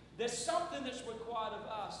me, there's something that's required of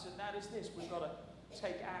us, and that is this. We've got to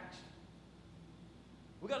take action.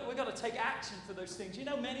 We've got to take action for those things. You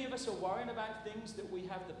know, many of us are worrying about things that we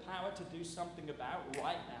have the power to do something about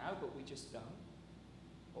right now, but we just don't.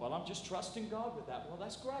 Well, I'm just trusting God with that. Well,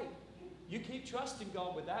 that's great. You keep trusting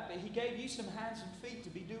God with that, but He gave you some hands and feet to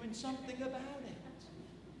be doing something about it.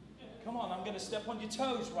 Come on, I'm going to step on your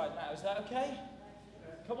toes right now. Is that okay?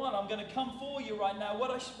 Come on, I'm going to come for you right now.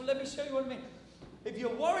 Let me show you what I mean. If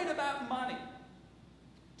you're worried about money,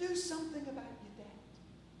 do something about your debt.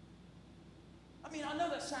 I mean, I know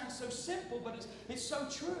that sounds so simple, but it's so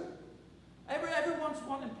true. Everyone's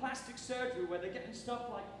wanting plastic surgery where they're getting stuff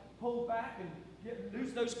like pulled back and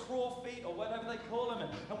lose those craw feet or whatever they call them,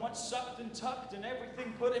 and want sucked and tucked and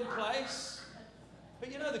everything put in place.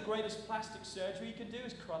 But you know the greatest plastic surgery you can do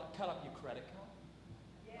is cut up your credit card.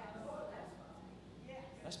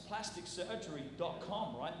 That's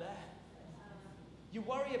plasticsurgery.com right there. You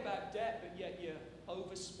worry about debt, but yet you're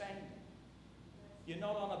overspending. You're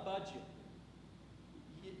not on a budget.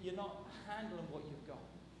 You're not handling what you've got.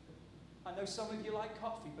 I know some of you like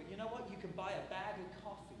coffee, but you know what? You can buy a bag of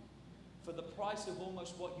coffee for the price of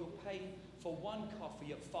almost what you'll pay for one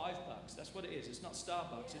coffee at $5. That's what it is. It's not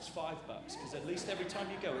Starbucks, it's $5. Because at least every time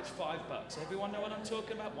you go, it's $5. Everyone know what I'm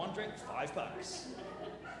talking about? One drink, $5.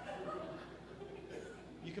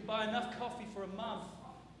 You can buy enough coffee for a month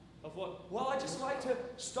of what, well, I just like to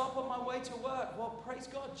stop on my way to work. Well, praise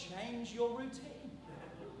God, change your routine.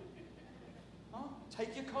 Huh?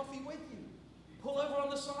 Take your coffee with you. Pull over on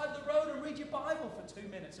the side of the road and read your Bible for 2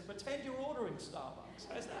 minutes and pretend you're ordering Starbucks.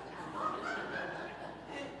 How's that?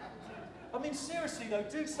 I mean, seriously though,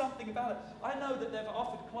 do something about it. I know that they've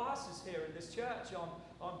offered classes here in this church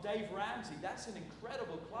on Dave Ramsey. That's an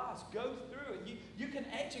incredible class. Go through it. You can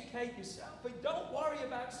educate yourself, but don't worry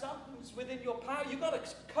about something that's within your power. You've got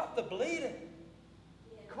to cut the bleeding.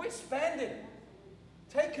 Quit spending.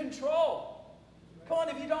 Take control. Come on,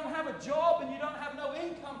 if you don't have a job and you don't have no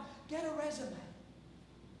income, get a resume.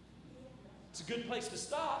 It's a good place to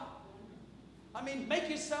start. I mean, make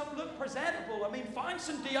yourself look presentable. I mean, find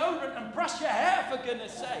some deodorant and brush your hair, for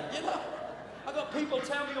goodness sake, you know. I've got people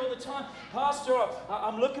tell me all the time, Pastor,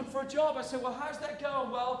 I'm looking for a job. I say, well, how's that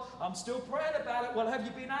going? Well, I'm still praying about it. Well, have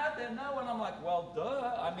you been out there? No. And I'm like, well,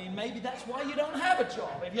 duh. I mean, maybe that's why you don't have a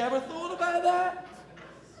job. Have you ever thought about that?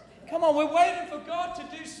 Come on, we're waiting for God to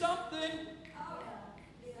do something.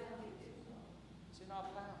 It's in our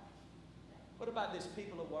power. What about this?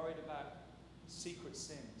 People are worried about secret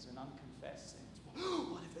sins and unconfessed sins.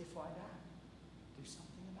 What if they find out? Do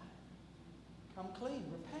something about it. Come clean,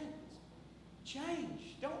 repent,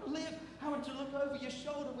 change. Don't live having to look over your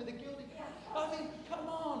shoulder with a guilty conscience. I mean, come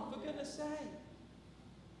on, for goodness sake.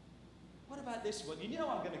 What about this one? You know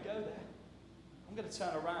I'm going to go there. I'm going to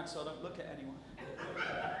turn around so I don't look at anyone.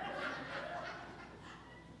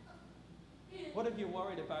 What if you're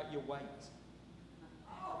worried about your weight?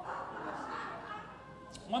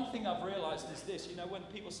 One thing I've realized is this, you know, when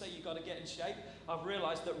people say you've got to get in shape, I've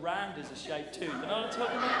realized that round is a shape too. You know what I'm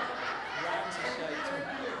talking about? Round's a shape too.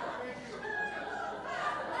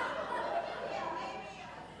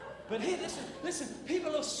 But here, listen,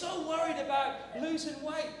 people are so worried about losing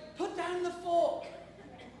weight. Put down the fork.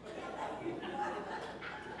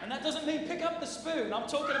 And that doesn't mean pick up the spoon. I'm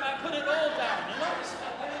talking about put it all down. You know?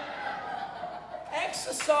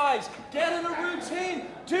 Exercise. Get in a routine.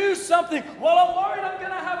 Do something. Well, I'm worried I'm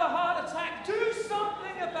going to have a heart attack. Do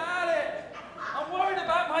something about it. I'm worried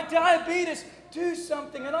about my diabetes. Do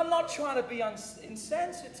something. And I'm not trying to be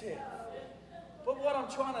insensitive. But what I'm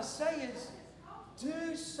trying to say is,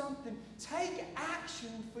 do something. Take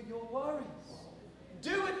action for your worries.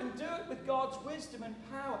 Do it, and do it with God's wisdom and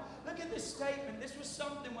power. Look at this statement. This was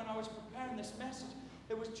something when I was preparing this message.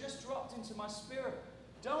 It was just dropped into my spirit.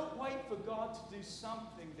 Don't wait for God to do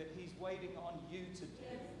something that He's waiting on you to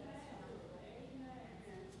do.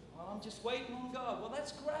 Well, I'm just waiting on God. Well,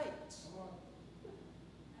 that's great.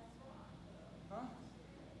 Huh?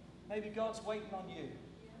 Maybe God's waiting on you.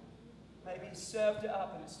 Maybe He's served it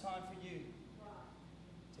up and it's time for you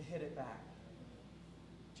to hit it back.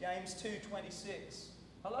 James 2:26.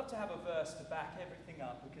 I love to have a verse to back everything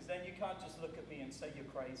up, because then you can't just look at me and say you're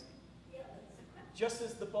crazy. Just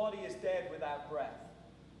as the body is dead without breath,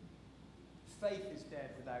 faith is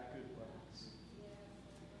dead without good works.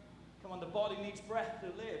 Come on, the body needs breath to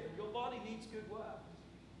live, and your body needs good work.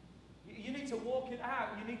 You need to walk it out.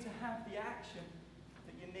 You need to have the action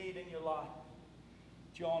that you need in your life.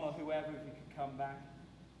 John or whoever, if you could come back.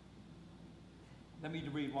 Let me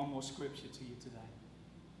read one more scripture to you today.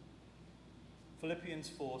 Philippians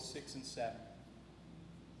 4:6 and 7.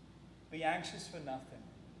 Be anxious for nothing,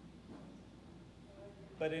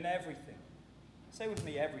 but in everything. Say with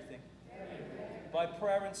me, everything. By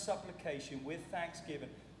prayer and supplication with thanksgiving,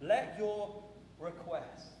 let your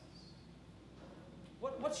requests.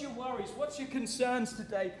 What's your worries? What's your concerns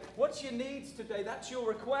today? What's your needs today? That's your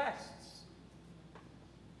requests.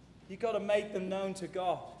 You've got to make them known to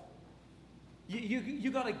God.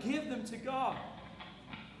 You've got to give them to God.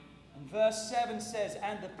 And verse 7 says,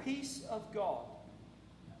 and the peace of God,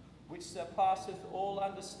 which surpasseth all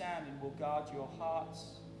understanding, will guard your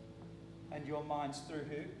hearts and your minds through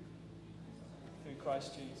who? Through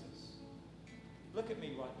Christ Jesus. Look at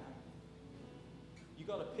me right now. You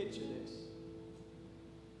got to picture this.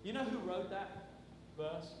 You know who wrote that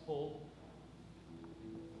verse? Paul.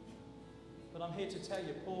 But I'm here to tell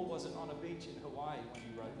you, Paul wasn't on a beach in Hawaii when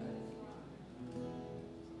he wrote that.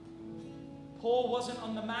 Paul wasn't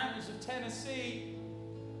on the mountains of Tennessee,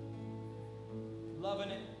 loving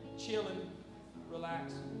it, chilling,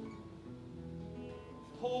 relaxing.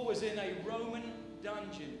 Paul was in a Roman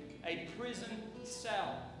dungeon, a prison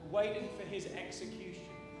cell, waiting for his execution.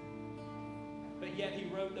 But yet he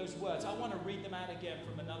wrote those words. I want to read them out again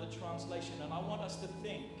from another translation, and I want us to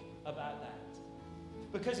think about that.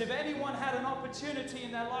 Because if anyone had an opportunity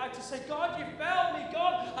in their life to say, God, you failed me,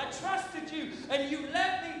 God, I trusted you, and you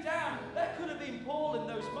let me down, that could have been Paul in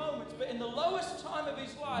those moments. But in the lowest time of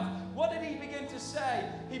his life, what did he begin to say?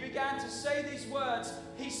 He began to say these words.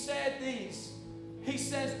 He said these. He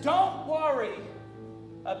says, don't worry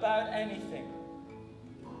about anything.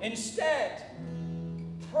 Instead,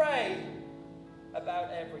 pray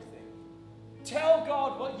about everything. Tell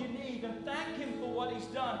God what you need and thank Him for what He's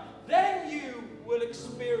done. Then you will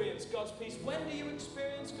experience God's peace. When do you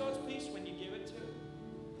experience God's peace? When you give it to Him.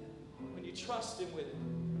 When you trust Him with it.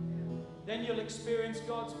 Then you'll experience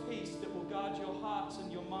God's peace that will guard your hearts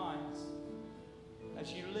and your minds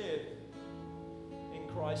as you live in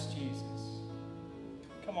Christ Jesus.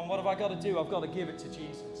 Come on, what have I got to do? I've got to give it to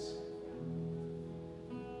Jesus.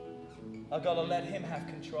 I've got to let Him have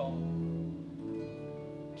control.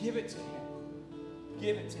 Give it to Him.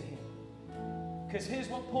 Give it to Him. Because here's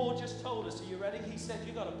what Paul just told us. Are you ready? He said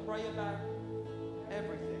you've got to pray about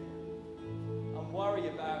everything and worry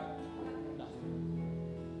about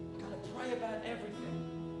nothing. You've got to pray about everything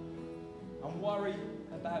and worry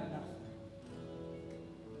about nothing.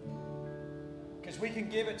 Because we can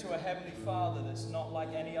give it to a Heavenly Father that's not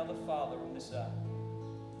like any other father on this earth.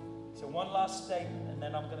 So one last statement and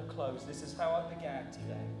then I'm going to close. This is how I began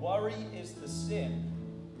today. Worry is the sin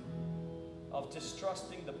of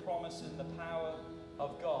distrusting the promise and the power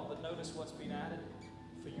of God. But notice what's been added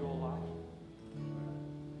for your life.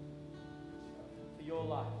 For your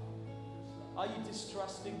life. Are you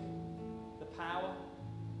distrusting the power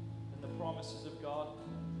and the promises of God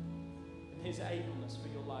and His ableness for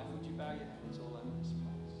your life? Would you bow your heads all over this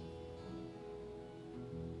place?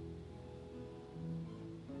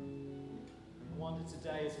 I wonder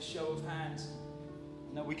today, as a show of hands,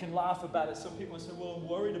 now we can laugh about it. Some people say, well, I'm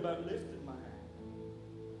worried about lifting my hand.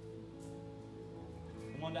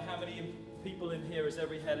 I wonder how many people in here, as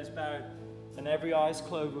every head is bowed and every eye is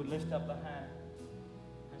closed, would lift up the hand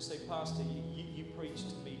and say, Pastor, you preached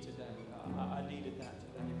to me today. I needed that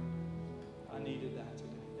today. I needed that today.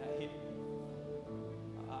 That hit me.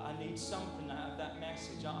 I need something out of that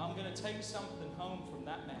message. I'm going to take something home from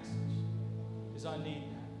that message because I need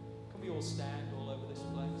that. Can we all stand all over this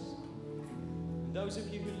place? Those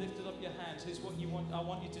of you who lifted up your hands, here's what I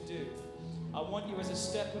want you to do. I want you, as a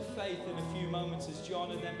step of faith in a few moments, as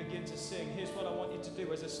John and them begin to sing, here's what I want you to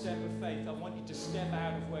do as a step of faith. I want you to step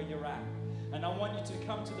out of where you're at. And I want you to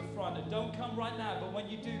come to the front. And don't come right now, but when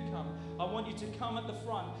you do come, I want you to come at the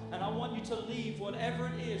front. And I want you to leave whatever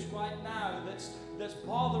it is right now that's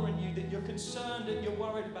bothering you, that you're concerned, that you're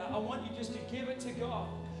worried about. I want you just to give it to God.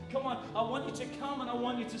 Come on, I want you to come and I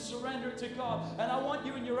want you to surrender it to God. And I want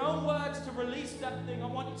you in your own words to release that thing. I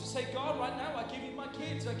want you to say, God, right now, I give you my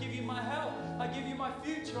kids. I give you my health. I give you my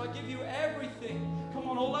future. I give you everything. Come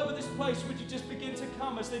on, all over this place, would you just begin to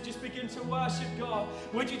come as they just begin to worship God?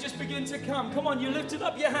 Would you just begin to come? Come on, you lifted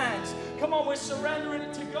up your hands. Come on, we're surrendering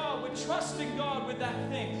it to God. We're trusting God with that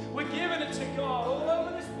thing. We're giving it to God all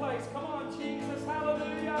over this place. Come on, Jesus.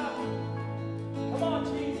 Hallelujah. Come on,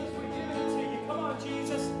 Jesus. We're giving it to you. Come on,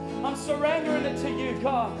 Jesus. I'm surrendering it to you,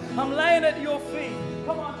 God. I'm laying it at your feet.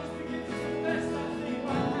 Come on, just begin to confess that thing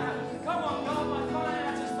right now. Come on, God, my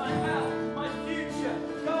finances, my health, my future,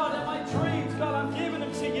 God, and my dreams, God, I'm giving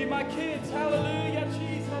them to you, my kids. Hallelujah,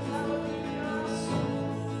 Jesus. Hallelujah.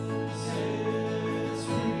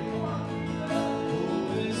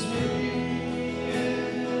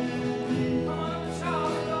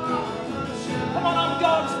 Come on, I'm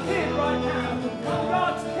God's kid right now. I'm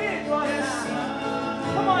God's kid right now.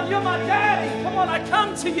 Come on, you're my daddy. Come on, I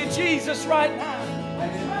come to you, Jesus, right now.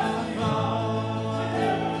 Come on,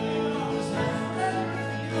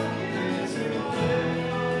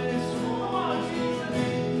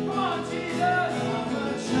 Jesus. Come on, Jesus.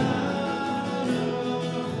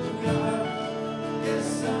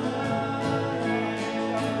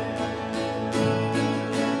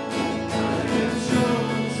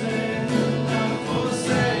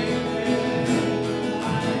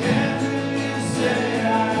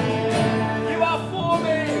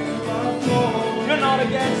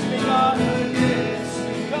 Against me, God.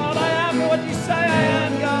 God, I am what you say I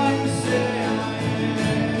am, God.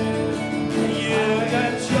 You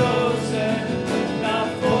have chosen, not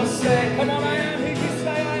forsaken. Come on, I am who you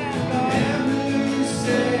say I am, God. I am who you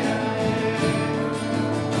say I am.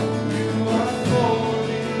 You are for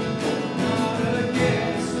me, not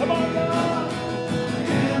against me. Come on, God. I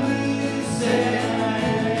am who you say I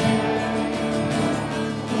am.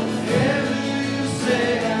 I am who you say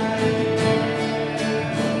I am.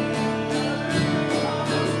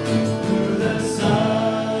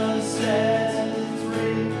 Sun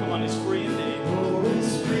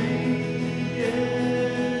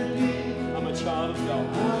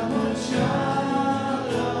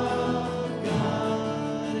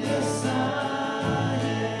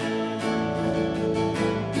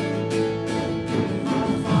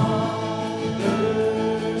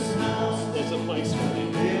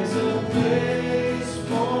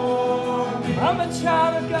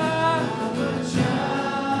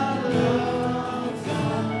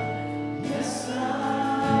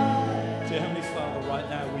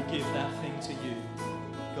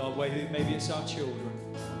God, maybe it's our children.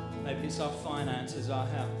 Maybe it's our finances, our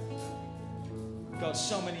health. God,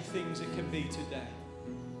 so many things it can be today.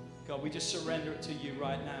 God, we just surrender it to you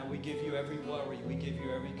right now. We give you every worry. We give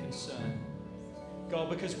you every concern. God,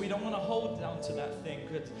 because we don't want to hold on to that thing.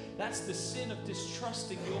 Because that's the sin of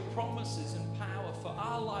distrusting your promises and power for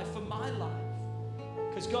our life, for my life.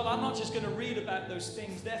 Because God, I'm not just going to read about those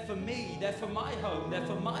things. They're for me. They're for my home. They're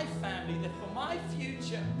for my family. They're for my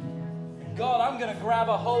future. And God, I'm going to grab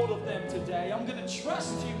a hold of them today. I'm going to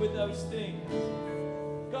trust you with those things.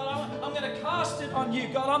 God, I'm going to cast it on you.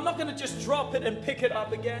 God, I'm not going to just drop it and pick it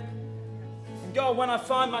up again. And God, when I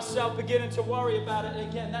find myself beginning to worry about it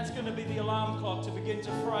again, that's going to be the alarm clock to begin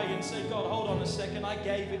to pray and say, God, hold on a second. I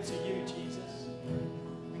gave it to you, Jesus.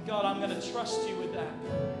 And God, I'm going to trust you with that.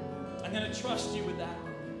 I'm going to trust you with that.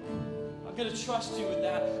 I'm going to trust you with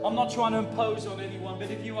that. I'm not trying to impose on anyone, but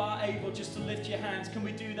if you are able just to lift your hands, can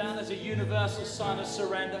we do that as a universal sign of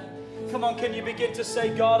surrender? Come on, can you begin to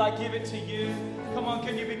say, God, I give it to you. Come on,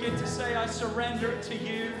 can you begin to say, I surrender it to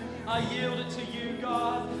you. I yield it to you,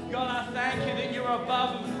 God. God, I thank you that you are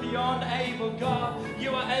above and beyond able, God.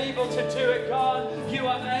 You are able to do it, God. You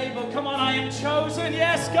are able. Come on, I am chosen.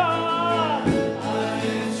 Yes, God. I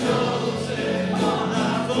am chosen. I'm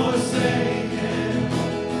not forsaken.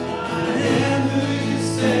 I am who you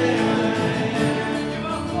say I am. You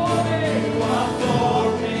are for me. You are for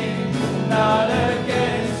me, not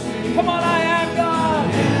against me. Come on, I am God.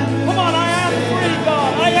 Come on, I am free,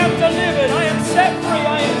 God. I am delivered. I am set free.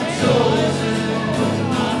 I am chosen,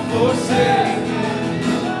 not forsaken.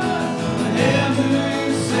 I am who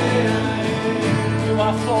you say I am. You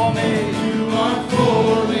are for me. You are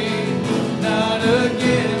for me, not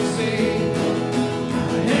against me.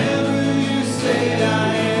 I am who you say I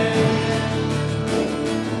am.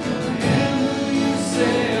 I am who you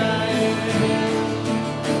say I am.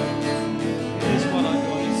 Here's what I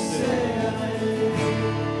want you to do.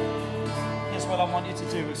 Here's what I want you to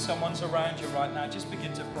do. If someone's around you right now, just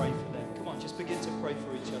begin to pray for them. Come on, just begin to pray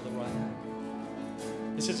for each other right now.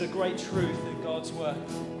 This is a great truth in God's word.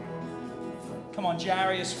 Come on,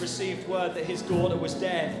 Jairus received word that his daughter was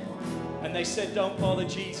dead. And they said, don't bother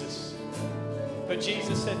Jesus. But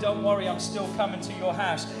Jesus said, don't worry, I'm still coming to your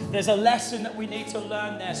house. There's a lesson that we need to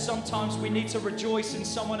learn there. Sometimes we need to rejoice in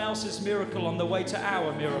someone else's miracle on the way to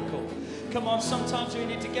our miracle. Come on, sometimes we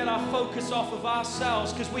need to get our focus off of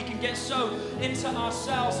ourselves because we can get so into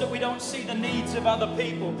ourselves that we don't see the needs of other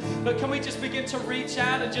people. But can we just begin to reach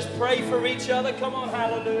out and just pray for each other? Come on,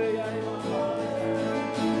 hallelujah.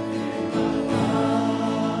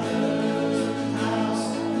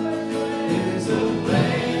 There's a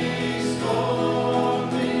place for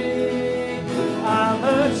me. I'm a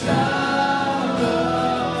child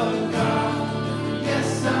of God.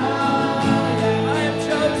 Yes, I am. I am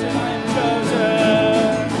chosen. I am chosen.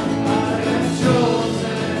 I am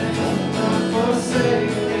chosen, not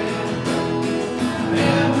forsaken. I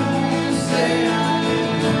am who you say I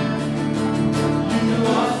am. You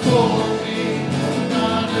are for me,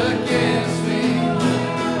 not against me.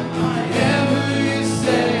 I am who you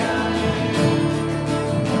say I am.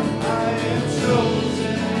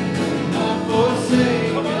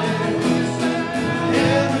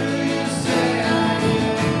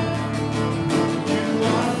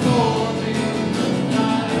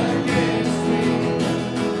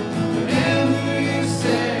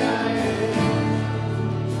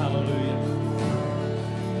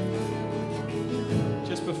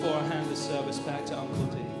 Back to Uncle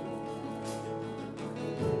D.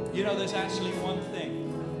 You know, there's actually one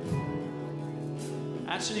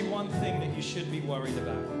thing that you should be worried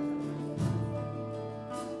about.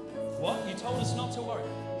 What? You told us not to worry.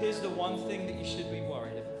 Here's the one thing that you should be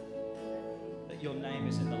worried about. That your name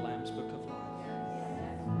is in the Lamb's Book of Life.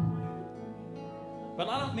 But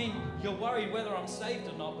I don't mean you're worried whether I'm saved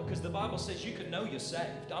or not, because the Bible says you can know you're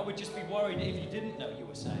saved. I would just be worried if you didn't know you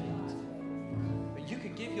were saved. You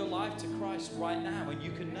can give your life to Christ right now and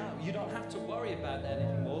you can know. You don't have to worry about that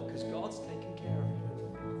anymore because God's taken care of it.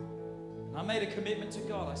 And I made a commitment to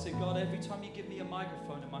God. I said, God, every time you give me a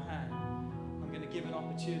microphone in my hand, I'm going to give an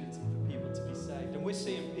opportunity for people to be saved. And we're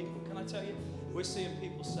seeing people, can I tell you, we're seeing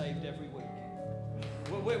people saved every week.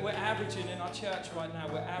 We're averaging in our church right now,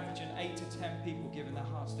 we're averaging 8 to 10 people giving their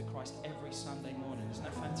hearts to Christ every Sunday morning. Isn't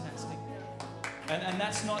that fantastic? And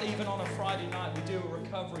that's not even on a Friday night. We do a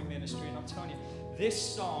recovery ministry, and I'm telling you, this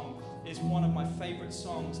song is one of my favorite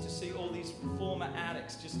songs, to see all these former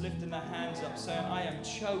addicts just lifting their hands up saying, I am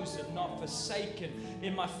chosen, not forsaken.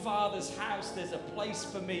 In my Father's house there's a place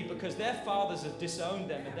for me, because their fathers have disowned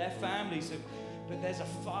them and their families have, but there's a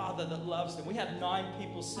Father that loves them. We had 9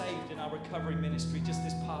 people saved in our recovery ministry just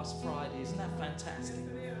this past Friday. Isn't that fantastic?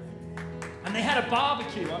 And they had a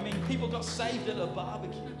barbecue. I mean, people got saved at a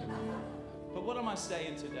barbecue. But what am I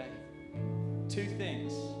saying today? Two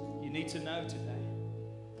things you need to know today.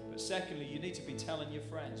 But secondly, you need to be telling your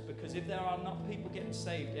friends, because if there are not people getting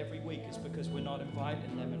saved every week, it's because we're not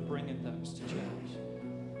inviting them and bringing those to church.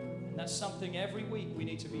 And that's something every week we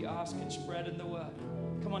need to be asking, spreading the word.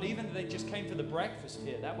 Come on, even if they just came for the breakfast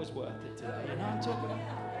here, that was worth it today. You know what I'm talking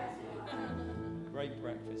about? Great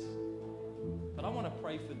breakfast. But I want to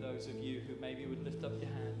pray for those of you who maybe would lift up your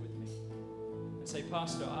hand with me and say,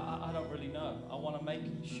 Pastor, I don't really know. I want to make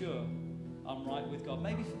sure I'm right with God.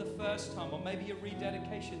 Maybe for the first time, or maybe a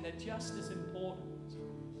rededication. They're just as important.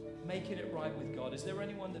 Making it right with God. Is there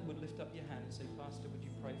anyone that would lift up your hand and say, Pastor, would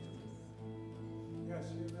you pray for me?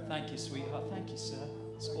 Yes, amen. Thank you, sweetheart. Thank you, sir.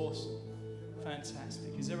 It's awesome.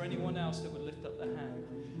 Fantastic. Is there anyone else that would lift up their hand?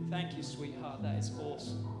 Thank you, sweetheart. That is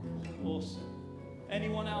awesome. Awesome.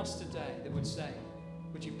 Anyone else today that would say,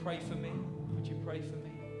 would you pray for me? Would you pray for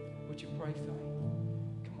me? Would you pray for me?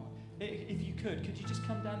 Come on. If you could you just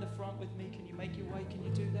come down the front with me? Can you make your way? Can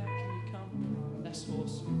you do that? Can you come? That's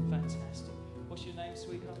awesome. Fantastic. What's your name,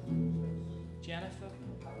 sweetheart? Jennifer?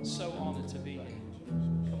 So honored to be here.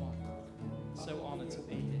 Come on. So honored to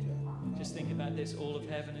be here. Just think about this. All of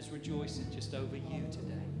heaven is rejoicing just over you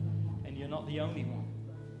today. And you're not the only one.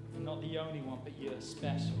 You're not the only one, but you're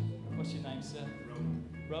special. What's your name, sir?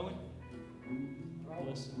 Rowan?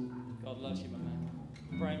 Awesome. God loves you, my man.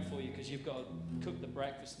 I'm praying for you because you've got to cook the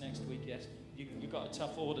breakfast next week. Yes, you've got a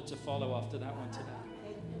tough order to follow after that one today.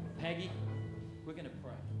 Peggy, we're going to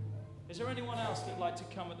pray. Is there anyone else that'd like to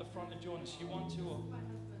come at the front and join us? You want to? Or?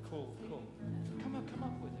 Cool. Come up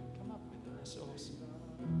with him. Come up with him. That's awesome.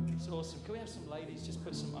 It's awesome. Can we have some ladies just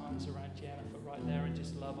put some arms around Jennifer right there and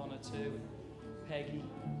just love on her too? Peggy.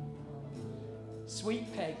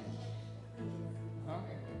 Sweet Peggy. Huh?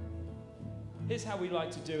 Here's how we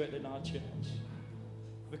like to do it in our church.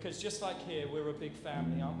 Because just like here, we're a big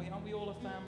family, aren't we? Aren't we all a family?